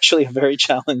 This is actually a very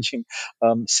challenging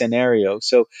scenario.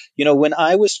 So, when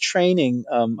I was training,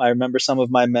 I remember some of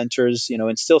my mentors,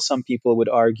 and still some people would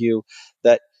argue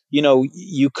that,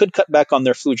 you could cut back on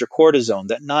their fludrocortisone,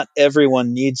 that not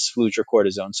everyone needs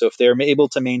fludrocortisone. So if they're able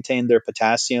to maintain their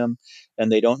potassium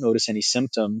and they don't notice any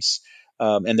symptoms,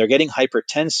 and they're getting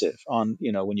hypertensive on,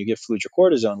 when you give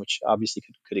fludrocortisone, which obviously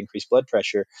could increase blood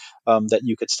pressure, that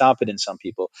you could stop it in some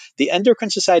people. The Endocrine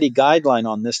Society guideline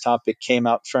on this topic came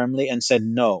out firmly and said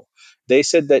no. They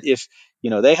said that if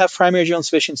they have primary adrenal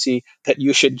insufficiency, that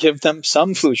you should give them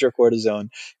some fludrocortisone.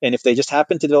 And if they just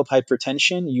happen to develop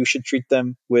hypertension, you should treat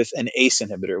them with an ACE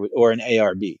inhibitor, or an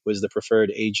ARB was the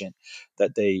preferred agent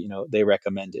that they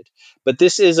recommended. But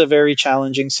this is a very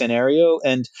challenging scenario,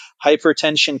 and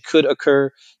hypertension could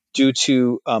occur due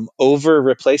to over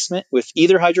replacement with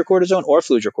either hydrocortisone or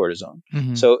fludrocortisone.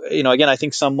 Mhm. So, again, I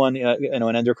think someone, an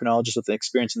endocrinologist with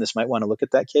experience in this might want to look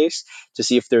at that case to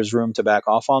see if there's room to back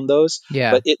off on those.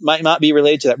 Yeah. But it might not be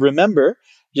related to that.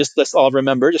 Let's all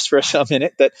remember just for a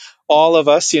minute that all of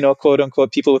us, quote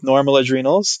unquote, people with normal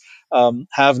adrenals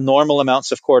have normal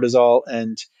amounts of cortisol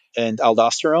and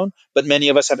aldosterone, but many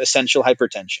of us have essential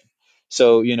hypertension.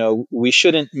 So, we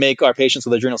shouldn't make our patients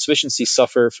with adrenal insufficiency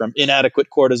suffer from inadequate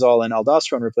cortisol and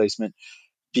aldosterone replacement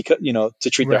because, to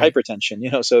treat their Right.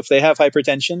 hypertension. So if they have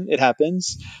hypertension, it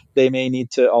happens. They may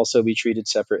need to also be treated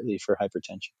separately for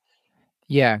hypertension.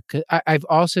 Yeah. 'Cause I've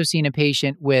also seen a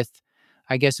patient with,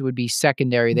 I guess it would be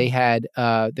secondary. They had they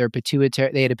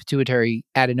had a pituitary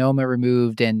adenoma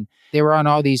removed, and they were on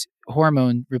all these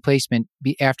hormone replacement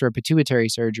after a pituitary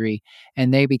surgery,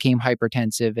 and they became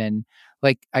hypertensive. And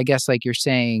I guess like you're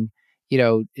saying,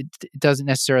 it doesn't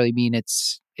necessarily mean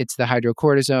it's the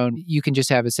hydrocortisone. You can just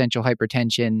have essential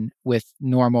hypertension with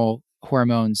normal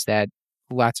hormones that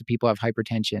lots of people have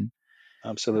hypertension.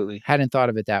 Absolutely. Hadn't thought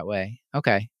of it that way.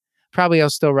 Okay. Probably I'll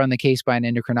still run the case by an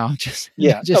endocrinologist.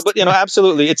 Yeah, but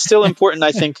absolutely, it's still important.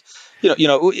 I think,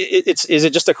 is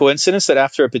it just a coincidence that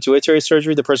after a pituitary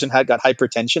surgery, the person got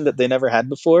hypertension that they never had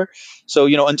before? So,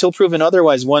 until proven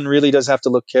otherwise, one really does have to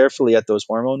look carefully at those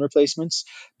hormone replacements,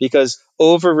 because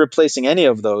over replacing any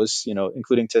of those,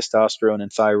 including testosterone and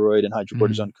thyroid and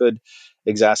hydrocortisone, could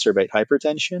exacerbate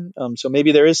hypertension. So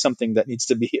maybe there is something that needs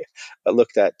to be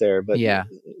looked at there. But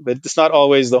it's not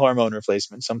always the hormone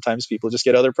replacement. Sometimes people just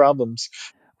get other problems.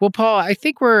 Well, Paul, I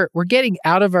think we're getting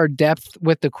out of our depth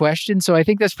with the question, so I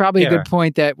think that's probably a good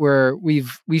point that we're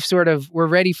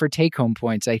ready for take home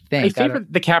points. I think. I favor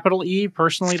the capital E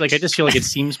personally. I just feel like it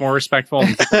seems more respectful,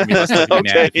 and people will be less likely to be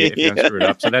mad if you don't screw it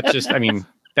up. So that's just,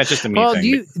 that's just a me Paul,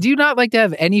 thing. do you not like to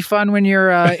have any fun when you're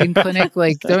in clinic?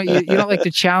 Don't you don't like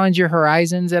to challenge your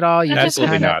horizons at all? You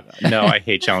Absolutely not. No, I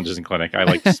hate challenges in clinic. I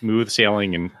like smooth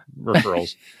sailing and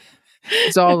referrals.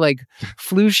 It's all like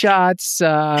flu shots,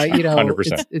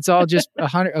 100%. It's all just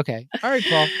 100. Okay. All right,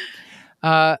 Paul.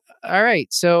 All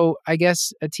right. So I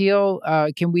guess,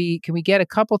 Atil, can we get a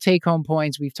couple take home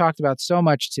points? We've talked about so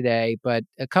much today, but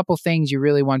a couple things you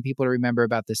really want people to remember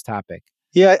about this topic.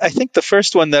 Yeah, I think the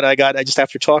first one that I got just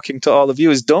after talking to all of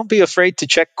you is don't be afraid to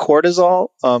check cortisol.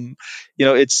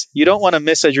 You don't want to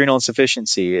miss adrenal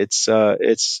insufficiency. It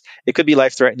could be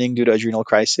life threatening due to adrenal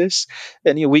crisis.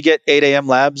 And we get 8 a.m.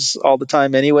 labs all the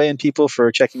time anyway, and people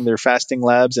for checking their fasting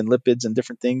labs and lipids and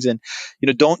different things. And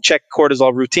don't check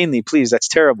cortisol routinely, please. That's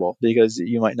terrible because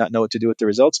you might not know what to do with the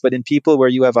results. But in people where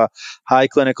you have a high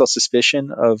clinical suspicion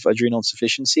of adrenal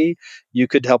insufficiency, you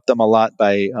could help them a lot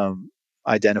by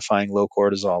identifying low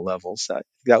cortisol levels.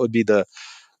 That would be the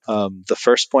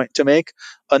first point to make.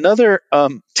 Another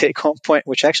take-home point,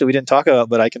 which actually we didn't talk about,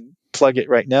 but I can plug it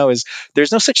right now, is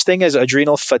there's no such thing as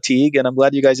adrenal fatigue, and I'm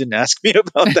glad you guys didn't ask me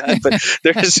about that. But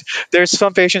there's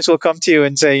some patients who will come to you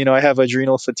and say, I have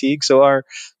adrenal fatigue. So our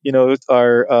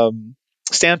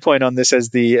standpoint on this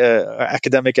as the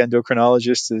academic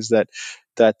endocrinologist is that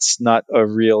that's not a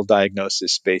real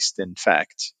diagnosis based in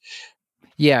fact.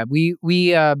 Yeah, we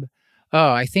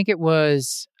I think it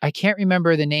was, I can't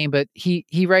remember the name, but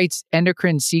he writes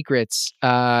Endocrine Secrets.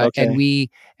 Okay. And we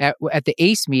at the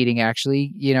ACE meeting,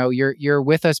 actually, you're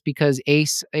with us because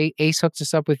ACE hooked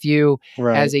us up with you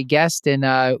as a guest,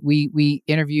 and we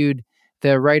interviewed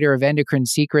the writer of Endocrine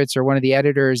Secrets, or one of the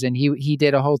editors, and he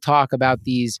did a whole talk about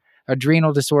these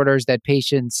adrenal disorders that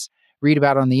patients read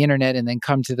about on the internet and then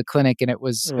come to the clinic. And it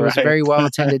was a very well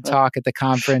attended talk at the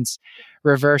conference,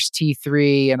 reverse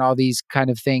T3 and all these kind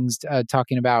of things,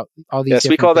 talking about all these. Yes,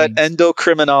 we call things. That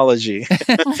endocrinology.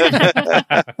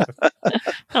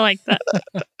 I like that.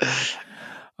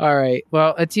 All right.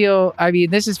 Well, Atil,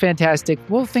 this is fantastic.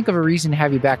 We'll think of a reason to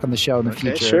have you back on the show in the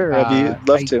future. Sure. I'd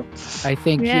love to. I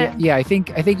think, I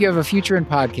think you have a future in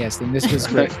podcasting. This was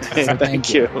great. So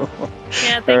thank you.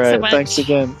 Yeah, thanks so much. Thanks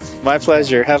again. My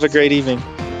pleasure. Have a great evening.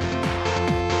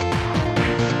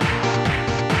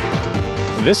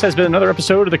 This has been another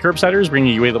episode of the Curbsiders,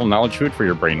 bringing you a little knowledge food for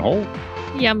your brain hole.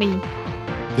 Yummy.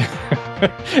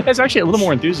 That's actually a little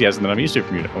more enthusiasm than I'm used to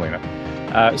from you, Elena.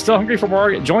 Still hungry for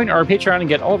more? Join our Patreon and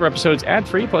get all of our episodes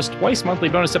ad-free, plus twice monthly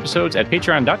bonus episodes at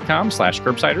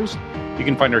patreon.com/curbsiders. You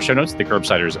can find our show notes at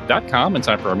thecurbsiders.com and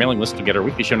sign up for our mailing list to get our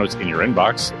weekly show notes in your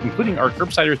inbox, including our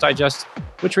Curbsiders Digest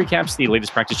which recaps the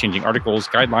latest practice-changing articles,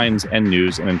 guidelines, and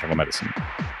news in internal medicine.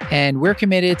 And we're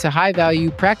committed to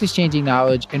high-value, practice-changing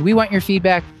knowledge, and we want your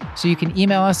feedback, so you can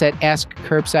email us at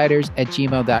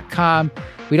askcurbsiders@gmail.com.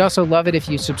 We'd also love it if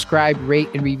you subscribe, rate,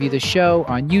 and review the show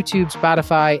on YouTube,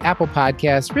 Spotify, Apple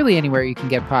Podcasts, really anywhere you can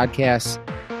get podcasts.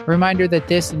 A reminder that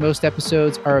this and most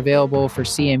episodes are available for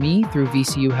CME through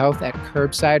VCU Health at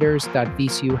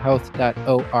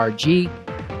curbsiders.vcuhealth.org.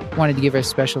 Wanted to give a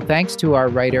special thanks to our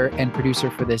writer and producer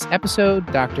for this episode,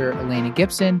 Dr. Elena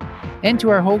Gibson, and to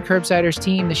our whole Curbsiders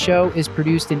team. The show is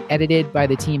produced and edited by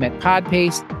the team at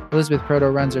Podpaste. Elizabeth Proto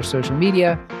runs our social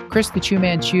media. Chris the Chew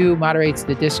Man Chew moderates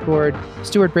the Discord.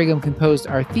 Stuart Brigham composed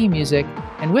our theme music.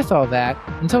 And with all that,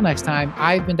 until next time,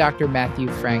 I've been Dr. Matthew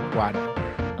Frank Watto.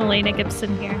 Elena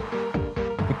Gibson here.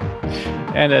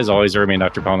 And as always, I remain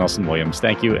Dr. Paul Nelson Williams.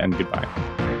 Thank you and goodbye.